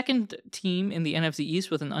the second team in the NFC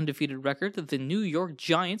East with an undefeated record, the New York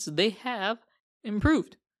Giants. They have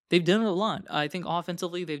improved. They've done a lot. I think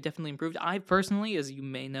offensively, they've definitely improved. I personally, as you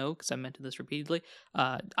may know, because I mentioned this repeatedly,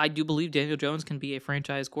 I do believe Daniel Jones can be a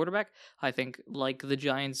franchise quarterback. I think, like the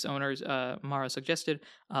Giants owners, Mara suggested,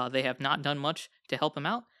 they have not done much to help him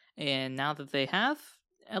out. And now that they have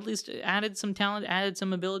at least added some talent, added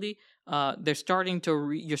some ability, you're starting to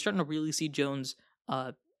really see Jones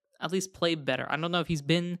at least play better. I don't know if he's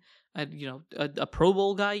been a Pro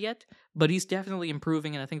Bowl guy yet, but he's definitely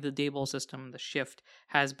improving, and I think the Daboll system, the shift,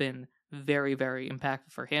 has been very, very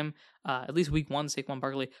impactful for him. At least week 1, Saquon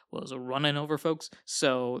Barkley was running over folks,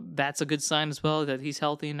 so that's a good sign as well that he's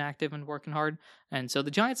healthy and active and working hard. And so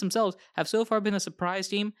the Giants themselves have so far been a surprise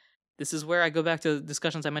team. This is where I go back to the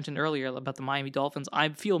discussions I mentioned earlier about the Miami Dolphins. I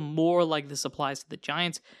feel more like this applies to the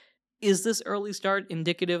Giants. Is this early start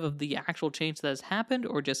indicative of the actual change that has happened,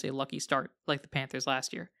 or just a lucky start like the Panthers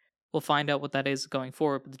last year? We'll find out what that is going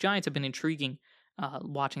forward, but the Giants have been intriguing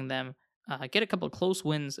watching them get a couple of close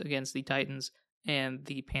wins against the Titans and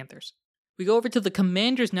the Panthers. We go over to the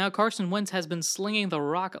Commanders now. Carson Wentz has been slinging the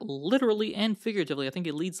rock literally and figuratively. I think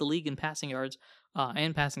he leads the league in passing yards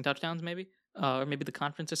and passing touchdowns, maybe. Or maybe the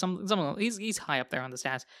conference or something. He's high up there on the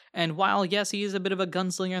stats. And while, yes, he is a bit of a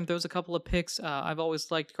gunslinger and throws a couple of picks, I've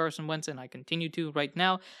always liked Carson Wentz, and I continue to right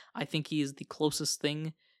now. I think he is the closest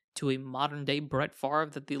thing to a modern day Brett Favre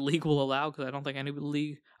that the league will allow, because I don't think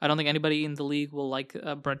anybody in the league will like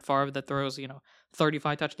Brett Favre that throws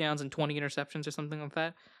 35 touchdowns and 20 interceptions or something like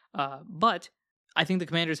that. But I think the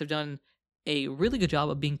Commanders have done a really good job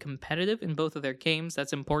of being competitive in both of their games.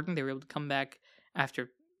 That's important. They were able to come back after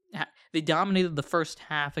they dominated the first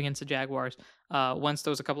half against the Jaguars. Wentz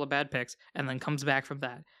throws a couple of bad picks and then comes back from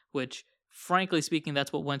that, which, frankly speaking,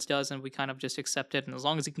 that's what Wentz does, and we kind of just accept it. And as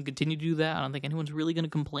long as he can continue to do that, I don't think anyone's really going to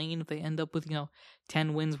complain if they end up with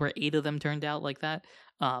 10 wins where 8 of them turned out like that.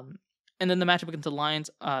 And then the matchup against the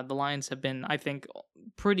Lions have been, I think,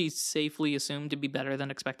 pretty safely assumed to be better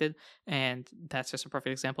than expected, and that's just a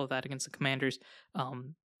perfect example of that against the Commanders.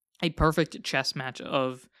 A perfect chess match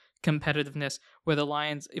of competitiveness where the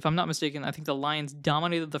Lions, if I'm not mistaken, I think the Lions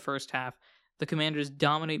dominated the first half, the Commanders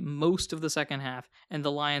dominate most of the second half, and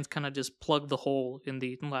the Lions kind of just plug the hole in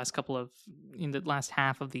the last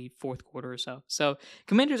half of the fourth quarter or so. So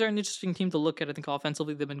Commanders are an interesting team to look at. I think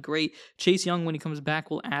offensively they've been great. Chase Young, when he comes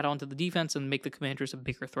back, will add on to the defense and make the Commanders a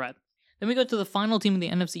bigger threat. Then we go to the final team in the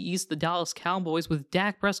NFC East, the Dallas Cowboys. With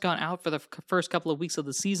Dak Prescott out for the first couple of weeks of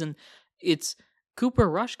the season, it's Cooper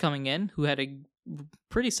Rush coming in, who had a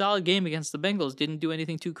pretty solid game against the Bengals. Didn't do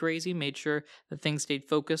anything too crazy. Made sure that things stayed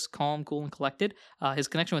focused, calm, cool, and collected. His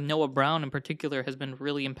connection with Noah Brown in particular has been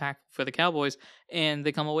really impactful for the Cowboys, and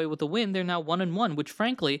they come away with a win. They're now 1-1, which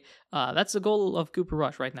frankly, that's the goal of Cooper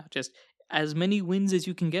Rush right now. Just as many wins as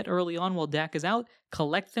you can get early on while Dak is out,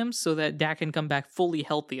 collect them so that Dak can come back fully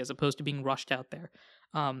healthy as opposed to being rushed out there.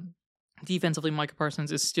 Defensively, Micah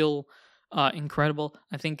Parsons is still incredible.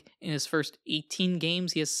 I think in his first 18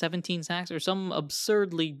 games, he has 17 sacks or some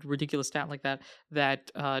absurdly ridiculous stat like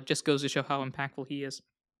that just goes to show how impactful he is.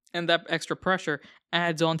 And that extra pressure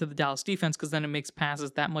adds on to the Dallas defense, because then it makes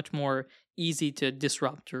passes that much more easy to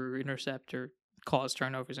disrupt or intercept or cause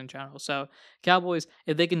turnovers in general. So Cowboys,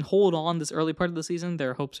 if they can hold on this early part of the season,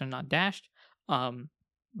 their hopes are not dashed.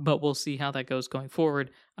 But we'll see how that goes going forward,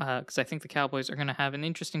 because I think the Cowboys are going to have an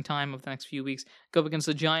interesting time over the next few weeks. Go up against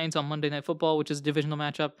the Giants on Monday Night Football, which is a divisional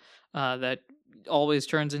matchup that always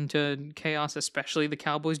turns into chaos, especially the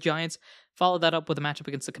Cowboys-Giants. Follow that up with a matchup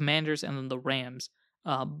against the Commanders and then the Rams.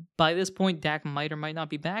 By this point, Dak might or might not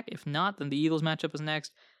be back. If not, then the Eagles matchup is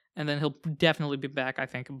next. And then he'll definitely be back, I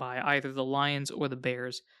think, by either the Lions or the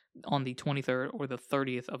Bears on the 23rd or the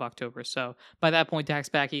 30th of October. So by that point, Dak's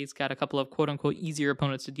back. He's got a couple of quote-unquote easier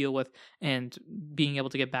opponents to deal with, and being able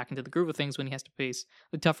to get back into the groove of things when he has to face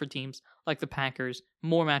the tougher teams like the Packers,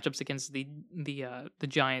 more matchups against the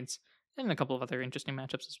Giants, and a couple of other interesting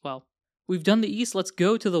matchups as well. We've done the East. Let's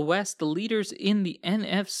go to the West. The leaders in the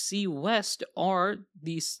NFC West are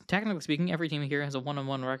these. Technically speaking, every team here has a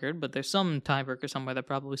 1-1 record, but there's some tiebreaker somewhere that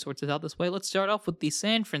probably sorts it out this way. Let's start off with the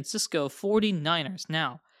San Francisco 49ers.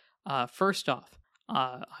 Now, first off,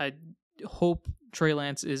 I hope Trey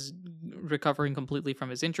Lance is recovering completely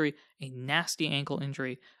from his injury. A nasty ankle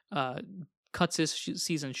injury cuts his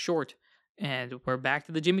season short, and we're back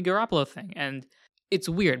to the Jimmy Garoppolo thing. And it's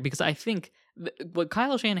weird because I think what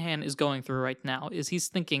Kyle Shanahan is going through right now is he's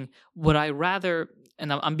thinking, would I rather,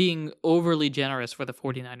 and I'm being overly generous for the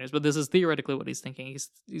 49ers, but this is theoretically what he's thinking. He's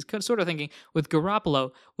sort of thinking, with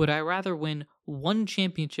Garoppolo, would I rather win one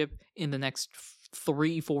championship in the next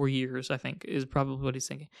 3-4 years, I think, is probably what he's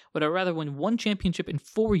thinking. Would I rather win one championship in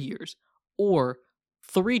 4 years or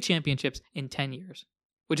 3 championships in 10 years?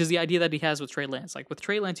 Which is the idea that he has with Trey Lance. Like, with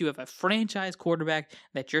Trey Lance, you have a franchise quarterback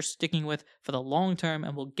that you're sticking with for the long term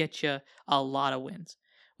and will get you a lot of wins.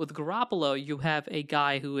 With Garoppolo, you have a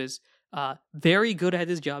guy who is very good at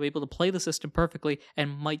his job, able to play the system perfectly,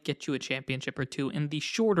 and might get you a championship or 2 in the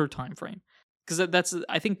shorter time frame. Because that's,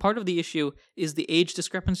 I think, part of the issue is the age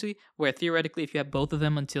discrepancy, where theoretically, if you have both of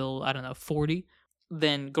them until, 40,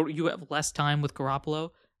 then you have less time with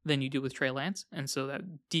Garoppolo than you do with Trey Lance, and so that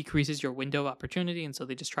decreases your window of opportunity, and so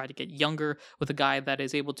they just try to get younger with a guy that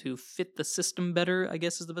is able to fit the system better, I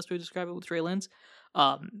guess is the best way to describe it with Trey Lance.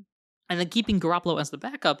 And then keeping Garoppolo as the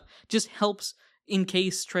backup just helps in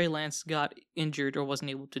case Trey Lance got injured or wasn't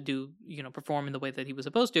able to do, perform in the way that he was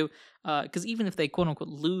supposed to, because even if they quote-unquote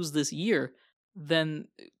lose this year, then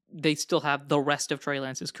they still have the rest of Trey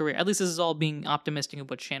Lance's career. At least this is all being optimistic of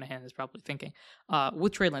what Shanahan is probably thinking.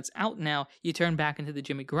 With Trey Lance out now, you turn back into the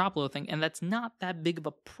Jimmy Garoppolo thing, and that's not that big of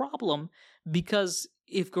a problem because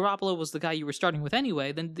if Garoppolo was the guy you were starting with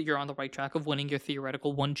anyway, then you're on the right track of winning your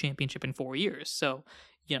theoretical one championship in 4 years. So,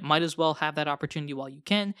 might as well have that opportunity while you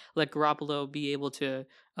can. Let Garoppolo be able to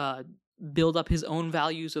build up his own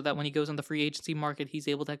value so that when he goes on the free agency market, he's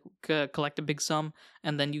able to collect a big sum,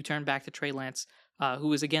 and then you turn back to Trey Lance,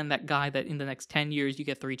 who is, again, that guy that in the next 10 years you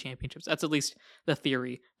get 3 championships. That's at least the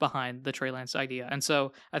theory behind the Trey Lance idea. And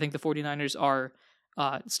so I think the 49ers are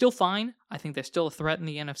still fine. I think they're still a threat in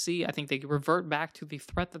the NFC. I think they revert back to the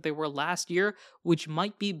threat that they were last year, which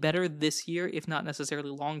might be better this year, if not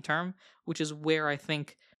necessarily long term, which is where I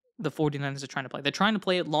think the 49ers are trying to play. They're trying to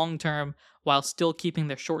play it long term while still keeping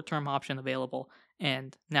their short term option available.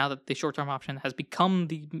 And now that the short term option has become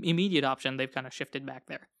the immediate option, they've kind of shifted back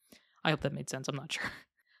there. I hope that made sense. I'm not sure.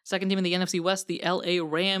 Second team in the NFC West, the LA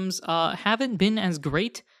Rams, haven't been as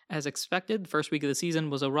great as expected. First week of the season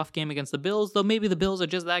was a rough game against the Bills, though maybe the Bills are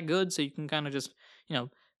just that good, so you can kind of just,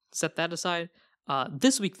 set that aside.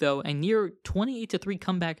 This week, though, a near 28-3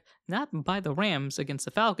 comeback, not by the Rams against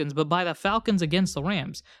the Falcons, but by the Falcons against the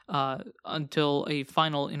Rams, until a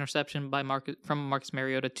final interception from Marcus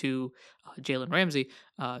Mariota to Jalen Ramsey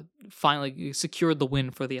finally secured the win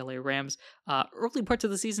for the LA Rams. Early parts of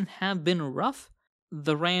the season have been rough.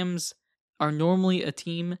 The Rams are normally a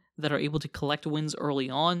team that are able to collect wins early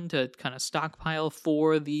on to kind of stockpile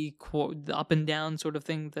for the up and down sort of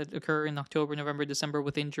thing that occur in October, November, December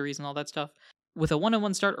with injuries and all that stuff. With a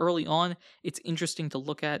 1-1 start early on, it's interesting to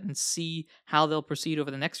look at and see how they'll proceed over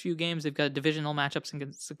the next few games. They've got divisional matchups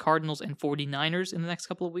against the Cardinals and 49ers in the next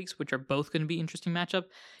couple of weeks, which are both going to be interesting matchup.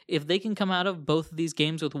 If they can come out of both of these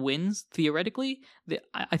games with wins, theoretically,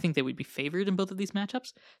 I think they would be favored in both of these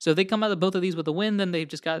matchups. So if they come out of both of these with a win, then they've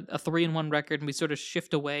just got a 3-1 record, and we sort of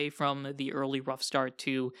shift away from the early rough start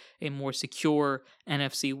to a more secure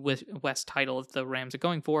NFC West title that the Rams are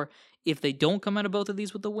going for. If they don't come out of both of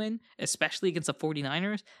these with a win, especially against the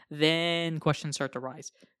 49ers, then questions start to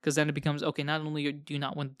rise. Because then it becomes, okay, not only do you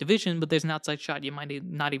not win the division, but there's an outside shot you might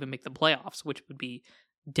not even make the playoffs, which would be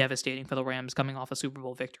devastating for the Rams coming off a Super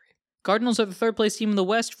Bowl victory. Cardinals are the third place team in the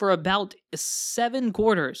West for about 7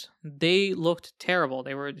 quarters. They looked terrible.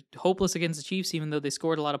 They were hopeless against the Chiefs, even though they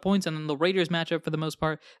scored a lot of points. And then the Raiders matchup, for the most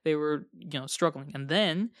part, they were, struggling. And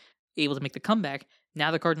then able to make the comeback.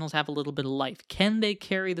 Now the Cardinals have a little bit of life. Can they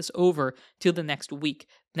carry this over to the next week?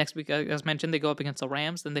 Next week, as mentioned, they go up against the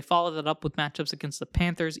Rams. Then they follow that up with matchups against the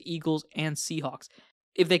Panthers, Eagles, and Seahawks.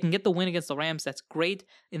 If they can get the win against the Rams, that's great.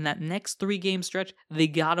 In that next 3-game stretch, they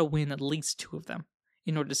gotta win at least 2 of them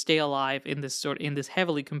in order to stay alive in this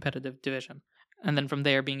heavily competitive division. And then from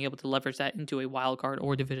there, being able to leverage that into a wild card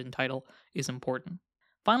or division title is important.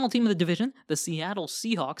 Final team of the division, the Seattle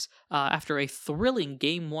Seahawks, after a thrilling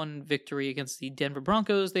Game 1 victory against the Denver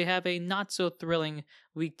Broncos, they have a not-so-thrilling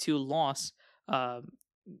Week 2 loss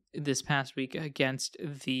this past week against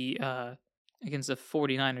the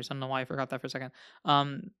 49ers. I don't know why I forgot that for a second.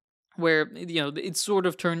 Where, it sort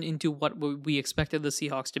of turned into what we expected the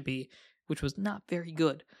Seahawks to be, which was not very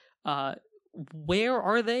good. Where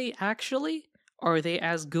are they, actually? Are they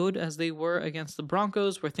as good as they were against the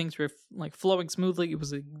Broncos, where things were flowing smoothly? It was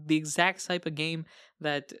the exact type of game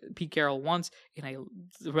that Pete Carroll wants in a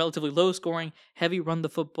relatively low-scoring, heavy run the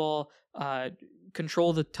football,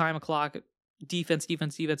 control the time clock, defense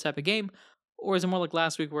type of game? Or is it more like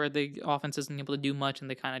last week where the offense isn't able to do much and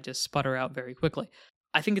they kind of just sputter out very quickly?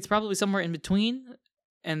 I think it's probably somewhere in between.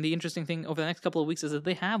 And the interesting thing over the next couple of weeks is that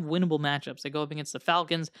they have winnable matchups. They go up against the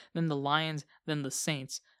Falcons, then the Lions, then the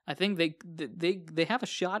Saints. I think they have a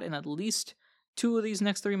shot in at least 2 of these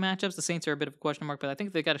next 3 matchups. The Saints are a bit of a question mark, but I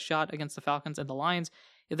think they got a shot against the Falcons and the Lions.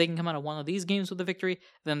 If they can come out of one of these games with a victory,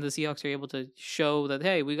 then the Seahawks are able to show that,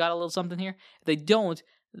 hey, we got a little something here. If they don't,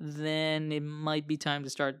 then it might be time to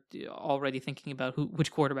start already thinking about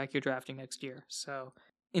which quarterback you're drafting next year. So,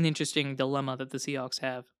 an interesting dilemma that the Seahawks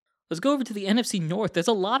have. Let's go over to the NFC North. There's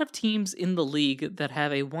a lot of teams in the league that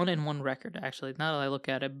have a 1-1 record, actually, now that I look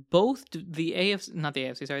at it. Both the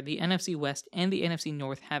NFC West and the NFC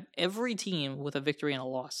North have every team with a victory and a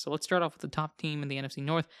loss. So let's start off with the top team in the NFC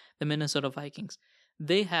North, the Minnesota Vikings.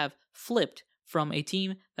 They have flipped from a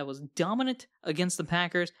team that was dominant against the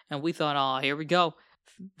Packers, and we thought, here we go.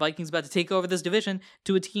 Vikings about to take over this division,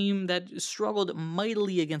 to a team that struggled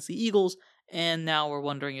mightily against the Eagles, and now we're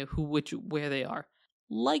wondering where they are.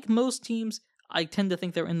 Like most teams, I tend to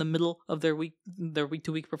think they're in the middle of their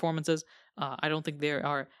week-to-week performances. I don't think they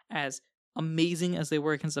are as amazing as they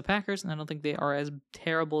were against the Packers, and I don't think they are as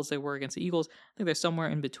terrible as they were against the Eagles. I think they're somewhere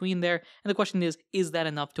in between there. And the question is that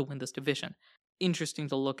enough to win this division? Interesting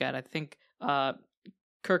to look at. I think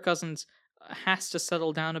Kirk Cousins has to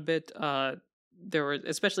settle down a bit. There were,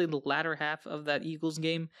 especially in the latter half of that Eagles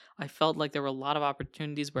game, I felt like there were a lot of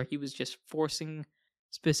opportunities where he was just forcing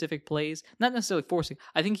specific plays. Not necessarily forcing.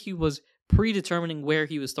 I think he was predetermining where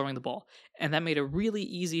he was throwing the ball. And that made it really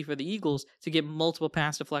easy for the Eagles to get multiple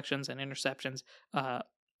pass deflections and interceptions,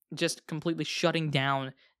 just completely shutting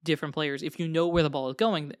down different players. If you know where the ball is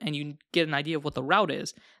going and you get an idea of what the route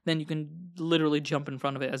is, then you can literally jump in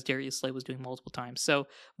front of it, as Darius Slay was doing multiple times. So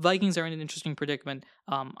Vikings are in an interesting predicament.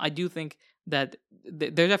 I do think that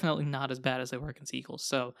they're definitely not as bad as they were against the Eagles.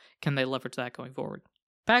 So can they leverage that going forward?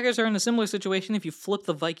 Packers are in a similar situation if you flip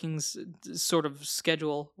the Vikings sort of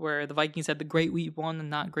schedule, where the Vikings had the great week 1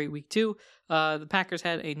 and not great week 2. The Packers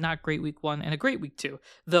had a not great week 1 and a great week 2,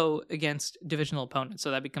 though against divisional opponents.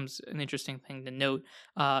 So that becomes an interesting thing to note.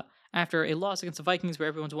 After a loss against the Vikings, where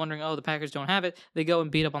everyone's wondering, oh, the Packers don't have it, they go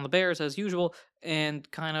and beat up on the Bears as usual, and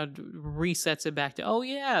kind of resets it back to, oh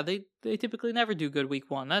yeah, they typically never do good week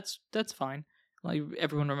 1. That's fine. Like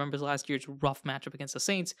everyone remembers last year's rough matchup against the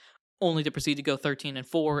Saints, only to proceed to go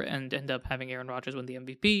 13-4 and end up having Aaron Rodgers win the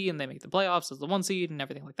MVP, and they make the playoffs as the 1 seed and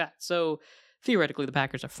everything like that. So theoretically, the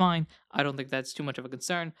Packers are fine. I don't think that's too much of a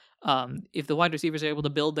concern. If the wide receivers are able to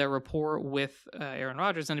build their rapport with Aaron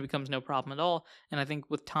Rodgers, then it becomes no problem at all. And I think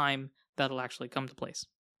with time, that'll actually come to place.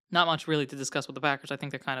 Not much really to discuss with the Packers. I think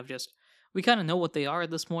they're kind of just, we kind of know what they are at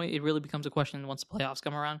this point. It really becomes a question once the playoffs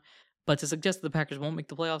come around. But to suggest that the Packers won't make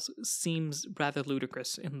the playoffs seems rather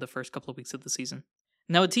ludicrous in the first couple of weeks of the season.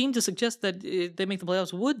 Now, a team to suggest that they make the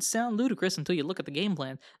playoffs would sound ludicrous until you look at the game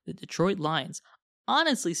plan, the Detroit Lions.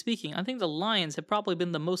 Honestly speaking, I think the Lions have probably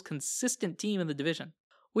been the most consistent team in the division,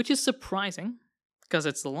 which is surprising because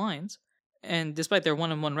it's the Lions. And despite their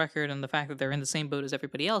 1-1 record and the fact that they're in the same boat as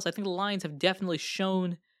everybody else, I think the Lions have definitely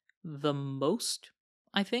shown the most,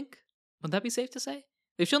 I think. Would that be safe to say?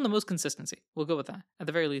 They've shown the most consistency. We'll go with that. At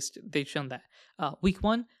the very least, they've shown that. Week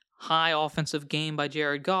 1, high offensive game by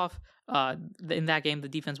Jared Goff. In that game, the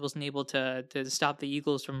defense wasn't able to stop the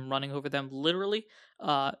Eagles from running over them literally.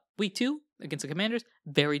 Week 2 against the Commanders,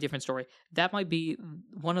 very different story. That might be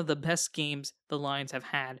one of the best games the Lions have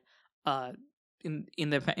had in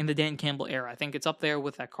the Dan Campbell era. I think it's up there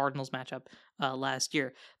with that Cardinals matchup last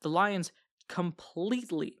year. The Lions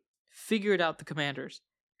completely figured out the Commanders,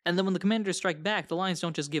 and then when the Commanders strike back, the Lions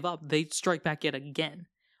don't just give up; they strike back yet again.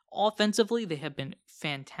 Offensively, they have been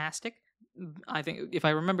fantastic. I think, if I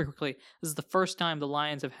remember correctly, this is the first time the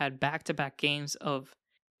Lions have had back-to-back games of,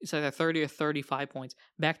 it's either 30 or 35 points.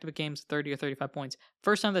 Back-to-back games, 30 or 35 points.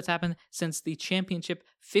 First time that's happened since the championship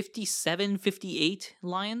 57-58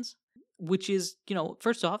 Lions, which is,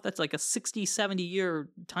 first off, that's like a 60, 70-year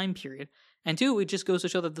time period. And 2, it just goes to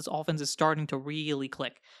show that this offense is starting to really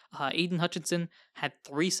click. Aiden Hutchinson had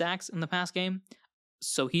 3 sacks in the past game,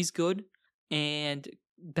 so he's good. And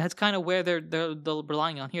that's kind of where they're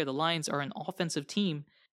relying on here. The Lions are an offensive team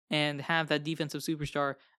and have that defensive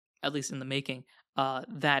superstar, at least in the making,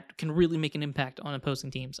 that can really make an impact on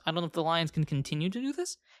opposing teams. I don't know if the Lions can continue to do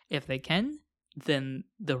this. If they can, then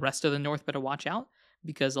the rest of the North better watch out,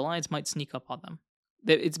 because the Lions might sneak up on them.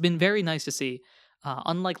 It's been very nice to see.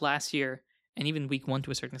 Unlike last year, and even week 1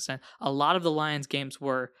 to a certain extent, a lot of the Lions games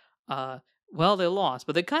were, they lost,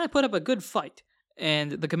 but they kind of put up a good fight.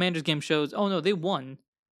 And the Commanders game shows, oh no, they won,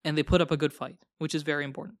 and they put up a good fight, which is very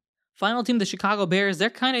important. Final team, the Chicago Bears, they're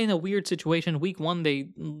kind of in a weird situation. Week 1, they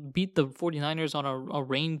beat the 49ers on a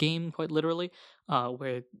rain game, quite literally,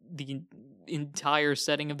 where the entire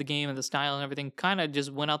setting of the game and the style and everything kind of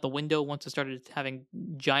just went out the window once it started having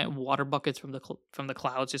giant water buckets from the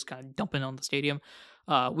clouds just kind of dumping on the stadium.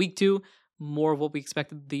 Week 2, more of what we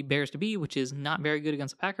expected the Bears to be, which is not very good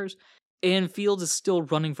against the Packers. And Fields is still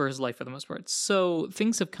running for his life for the most part. So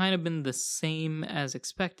things have kind of been the same as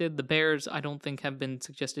expected. The Bears, I don't think, have been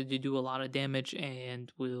suggested to do a lot of damage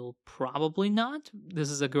and will probably not.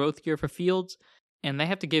 This is a growth year for Fields, and they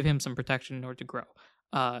have to give him some protection in order to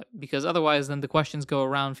grow. Because otherwise, then the questions go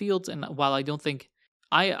around Fields. And while I don't think...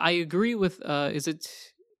 I agree with... Is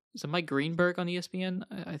it Mike Greenberg on ESPN?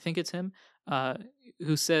 I think it's him.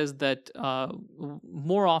 Who says that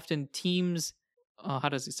more often teams... how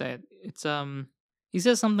does he say it? It's he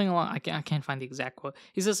says something along, I can't find the exact quote.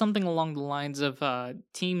 He says something along the lines of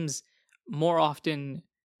teams more often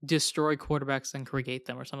destroy quarterbacks than create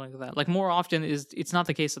them, or something like that. Like, more often it's not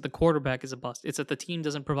the case that the quarterback is a bust. It's that the team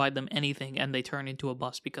doesn't provide them anything and they turn into a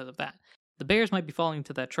bust because of that. The Bears might be falling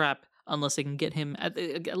into that trap unless they can get him at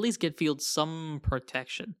least get Fields some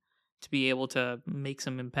protection to be able to make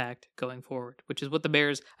some impact going forward, which is what the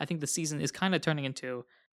Bears, I think the season is kind of turning into.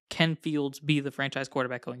 Can Fields be the franchise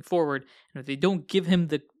quarterback going forward? And if they don't give him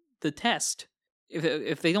the test,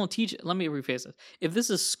 if they don't teach, let me rephrase this. If this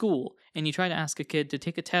is school and you try to ask a kid to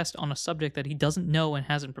take a test on a subject that he doesn't know and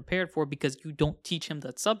hasn't prepared for because you don't teach him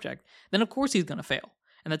that subject, then of course he's going to fail.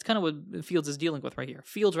 And that's kind of what Fields is dealing with right here.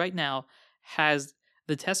 Fields right now has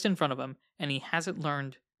the test in front of him, and he hasn't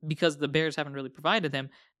learned because the Bears haven't really provided him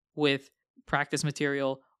with practice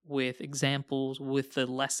material, with examples, with the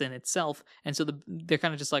lesson itself. And so they're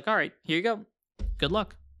kind of just like, all right, here you go. Good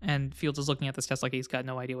luck. And Fields is looking at this test like he's got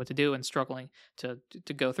no idea what to do and struggling to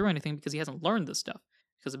go through anything because he hasn't learned this stuff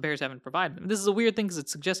because the Bears haven't provided him. This is a weird thing because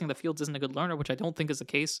it's suggesting that Fields isn't a good learner, which I don't think is the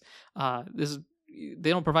case. They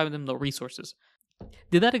don't provide him the resources.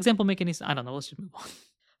 Did that example make any sense? I don't know. Let's just move on.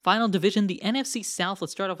 Final division, the NFC South.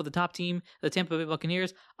 Let's start off with the top team, the Tampa Bay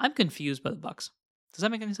Buccaneers. I'm confused by the Bucs. Does that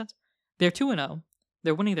make any sense? They're 2-0.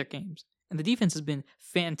 They're winning their games. And the defense has been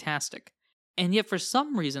fantastic. And yet, for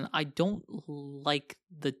some reason, I don't like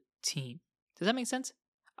the team. Does that make sense?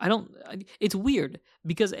 It's weird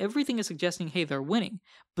because everything is suggesting, hey, they're winning.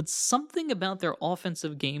 But something about their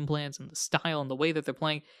offensive game plans and the style and the way that they're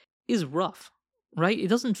playing is rough, right? It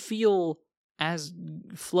doesn't feel as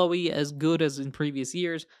flowy, as good as in previous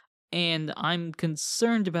years, and I'm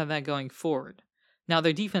concerned about that going forward. Now,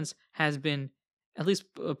 their defense has been, at least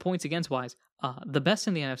points against wise, the best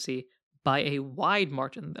in the NFC by a wide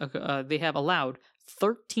margin. They have allowed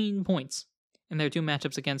 13 points in their two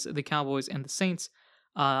matchups against the Cowboys and the Saints.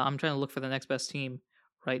 I'm trying to look for the next best team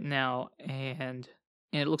right now, and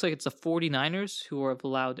it looks like it's the 49ers who have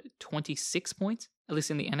allowed 26 points, at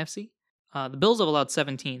least in the NFC. The Bills have allowed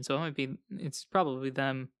 17, so it's probably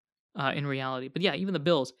them in reality. But yeah, even the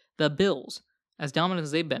Bills, as dominant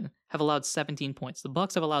as they've been, have allowed 17 points. The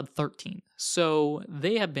Bucs have allowed 13, so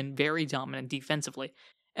they have been very dominant defensively.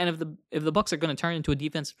 And if the Bucs are going to turn into a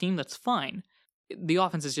defensive team, that's fine. The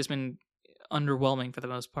offense has just been underwhelming for the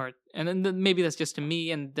most part, and then maybe that's just to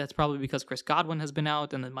me, and that's probably because Chris Godwin has been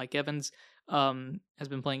out, and then Mike Evans has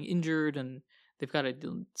been playing injured, and they've got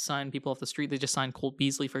to sign people off the street. They just signed Cole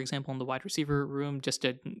Beasley, for example, in the wide receiver room just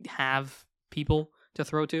to have people to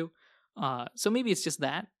throw to. So maybe it's just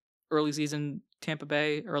that. Early season Tampa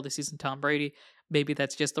Bay, early season Tom Brady. Maybe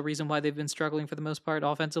that's just the reason why they've been struggling for the most part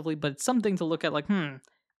offensively. But it's something to look at like,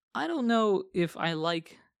 I don't know if I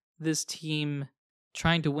like this team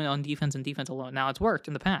trying to win on defense and defense alone. Now, it's worked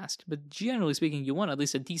in the past, but generally speaking, you want at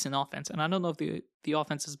least a decent offense. And I don't know if the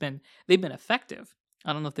offense they've been effective.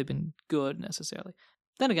 I don't know if they've been good necessarily.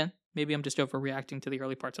 Then again, maybe I'm just overreacting to the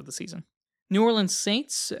early parts of the season. New Orleans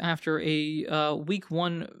Saints, after a Week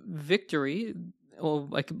 1 victory, or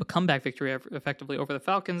like a comeback victory effectively over the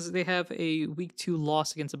Falcons, they have a Week 2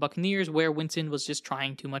 loss against the Buccaneers where Winston was just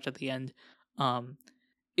trying too much at the end.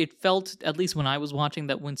 It felt, at least when I was watching,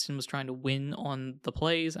 that Winston was trying to win on the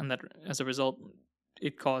plays, and that as a result,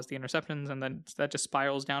 it caused the interceptions, and then that just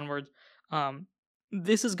spirals downwards.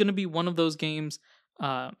 This is going to be one of those games.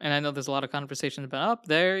 And I know there's a lot of conversation about,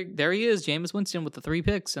 there he is, Jameis Winston with the 3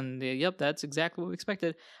 picks, and yep, that's exactly what we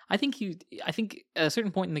expected. I think at a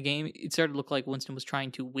certain point in the game, it started to look like Winston was trying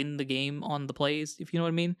to win the game on the plays, if you know what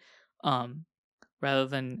I mean, rather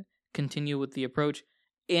than continue with the approach.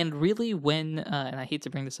 And really when, and I hate to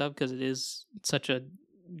bring this up because it is such a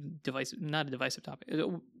not a divisive topic,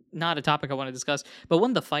 not a topic I want to discuss, but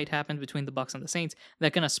when the fight happened between the Bucs and the Saints,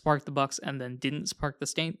 that kind of sparked the Bucs and then didn't spark the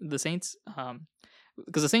Saints,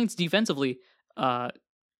 because the Saints defensively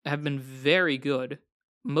have been very good.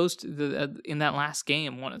 In that last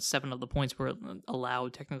game, 7 of the points were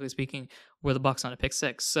allowed, technically speaking, were the Bucs on a pick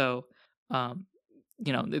 6. So,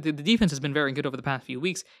 the defense has been very good over the past few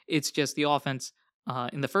weeks. It's just the offense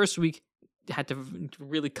in the first week had to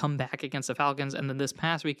really come back against the Falcons, and then this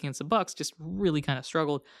past week against the Bucs just really kind of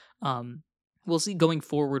struggled. We'll see going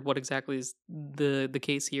forward what exactly is the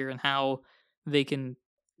case here and how they can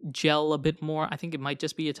gel a bit more. I think it might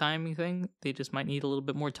just be a timing thing. They just might need a little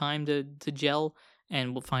bit more time to gel,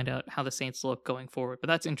 and we'll find out how the Saints look going forward. But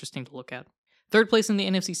that's interesting to look at. Third place in the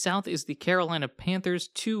NFC South is the Carolina Panthers.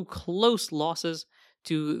 2 close losses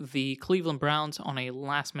to the Cleveland Browns on a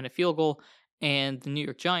last-minute field goal, and the New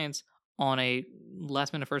York Giants on a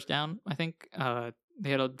last-minute first down, I think. They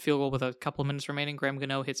had a field goal with a couple of minutes remaining. Graham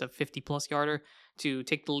Gano hits a 50-plus yarder to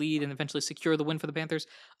take the lead and eventually secure the win for the Panthers.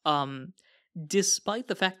 Despite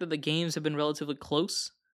the fact that the games have been relatively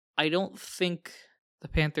close, I don't think the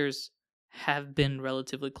Panthers have been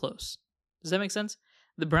relatively close. Does that make sense?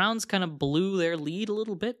 The Browns kind of blew their lead a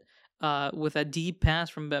little bit with a deep pass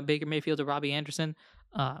from Baker Mayfield to Robbie Anderson.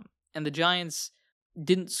 And the Giants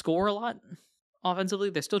didn't score a lot. offensively.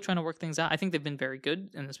 They're still trying to work things out. I think they've been very good,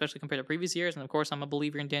 and especially compared to previous years. And of course, I'm a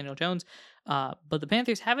believer in Daniel Jones. But the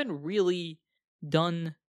Panthers haven't really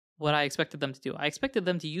done what I expected them to do. I expected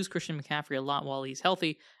them to use Christian McCaffrey a lot while he's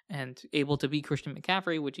healthy and able to be Christian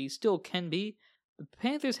McCaffrey, which he still can be. The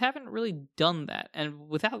Panthers haven't really done that. And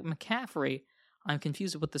without McCaffrey, I'm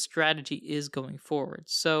confused with what the strategy is going forward.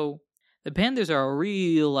 So the Panthers are a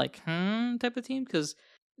real, type of team, because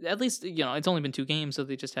at least, it's only been 2 games, so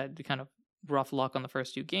they just had kind of rough luck on the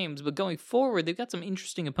first 2 games. But going forward, they've got some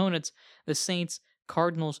interesting opponents. The Saints,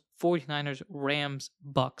 Cardinals, 49ers, Rams,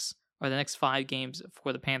 Bucks are the next 5 games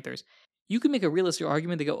for the Panthers. You can make a realistic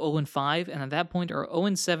argument they go 0-5, and at that point are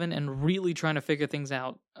 0-7 and really trying to figure things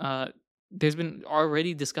out. There's been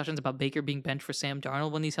already discussions about Baker being benched for Sam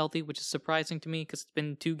Darnold when he's healthy, which is surprising to me because it's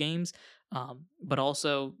been 2 games, but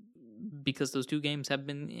also because those 2 games have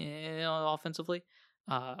been offensively.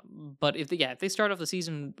 But if they start off the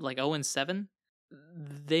season like 0-7,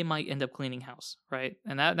 they might end up cleaning house, right?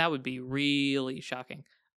 And that would be really shocking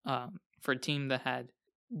for a team that had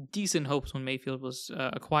decent hopes when Mayfield was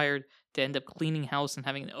acquired. To end up cleaning house and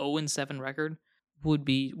having an 0-7 record would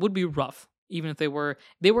be rough. Even if they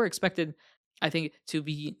were expected, I think, to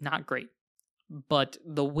be not great. But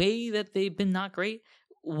the way that they've been not great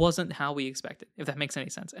wasn't how we expected, if that makes any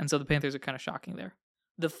sense. And so the Panthers are kind of shocking there.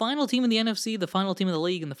 The final team in the NFC, the final team in the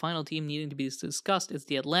league, and the final team needing to be discussed is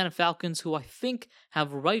the Atlanta Falcons, who I think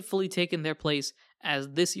have rightfully taken their place as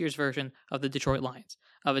this year's version of the Detroit Lions,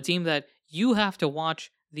 of a team that you have to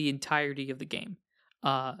watch the entirety of the game.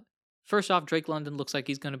 First off, Drake London looks like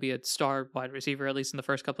he's going to be a star wide receiver, at least in the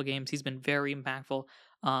first couple of games. He's been very impactful.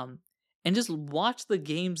 And just watch the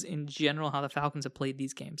games in general, how the Falcons have played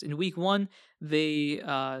these games. In week 1, they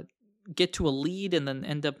get to a lead and then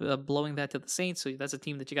end up blowing that to the Saints. So that's a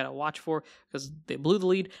team that you got to watch for because they blew the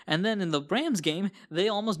lead. And then in the Rams game, they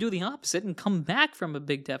almost do the opposite and come back from a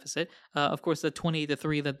big deficit. Of course, the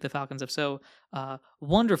 28-3 that the Falcons have so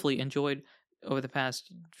wonderfully enjoyed over the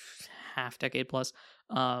past half decade plus.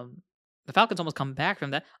 The Falcons almost come back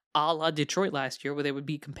from that, a la Detroit last year, where they would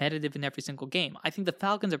be competitive in every single game. I think the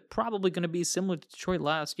Falcons are probably going to be similar to Detroit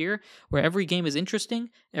last year, where every game is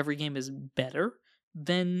interesting, every game is better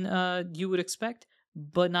than you would expect,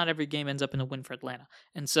 but not every game ends up in a win for Atlanta.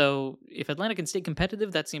 And so if Atlanta can stay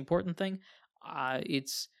competitive, that's the important thing.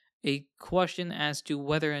 It's a question as to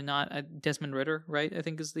whether or not Desmond Ridder, right, I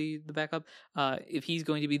think is the backup, if he's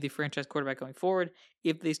going to be the franchise quarterback going forward.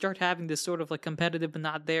 If they start having this sort of competitive but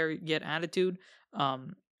not there yet attitude,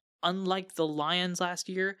 unlike the Lions last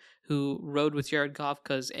year, who rode with Jared Goff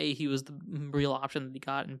because A, he was the real option that he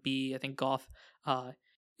got, and B, I think Goff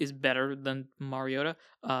is better than Mariota.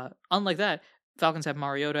 Unlike that, Falcons have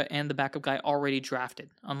Mariota and the backup guy already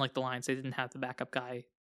drafted. Unlike the Lions, they didn't have the backup guy,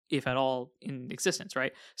 if at all, in existence,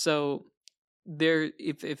 right? So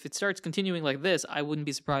if it starts continuing like this, I wouldn't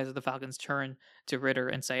be surprised if the Falcons turn to Ridder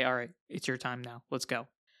and say, all right, it's your time now. Let's go.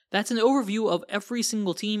 That's an overview of every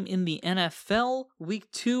single team in the NFL.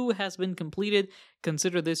 Week 2 has been completed.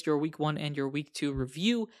 Consider this your Week 1 and your Week 2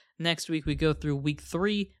 review. Next week, we go through Week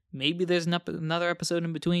 3. Maybe there's another episode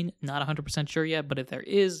in between. Not 100% sure yet, but if there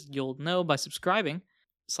is, you'll know by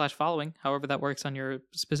subscribing/following, however that works on your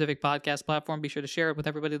specific podcast platform. Be sure to share it with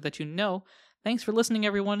everybody that you know. Thanks for listening,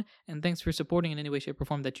 everyone, and thanks for supporting in any way, shape, or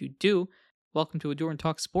form that you do. Welcome to Adore and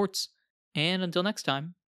Talk Sports, and until next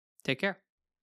time, take care.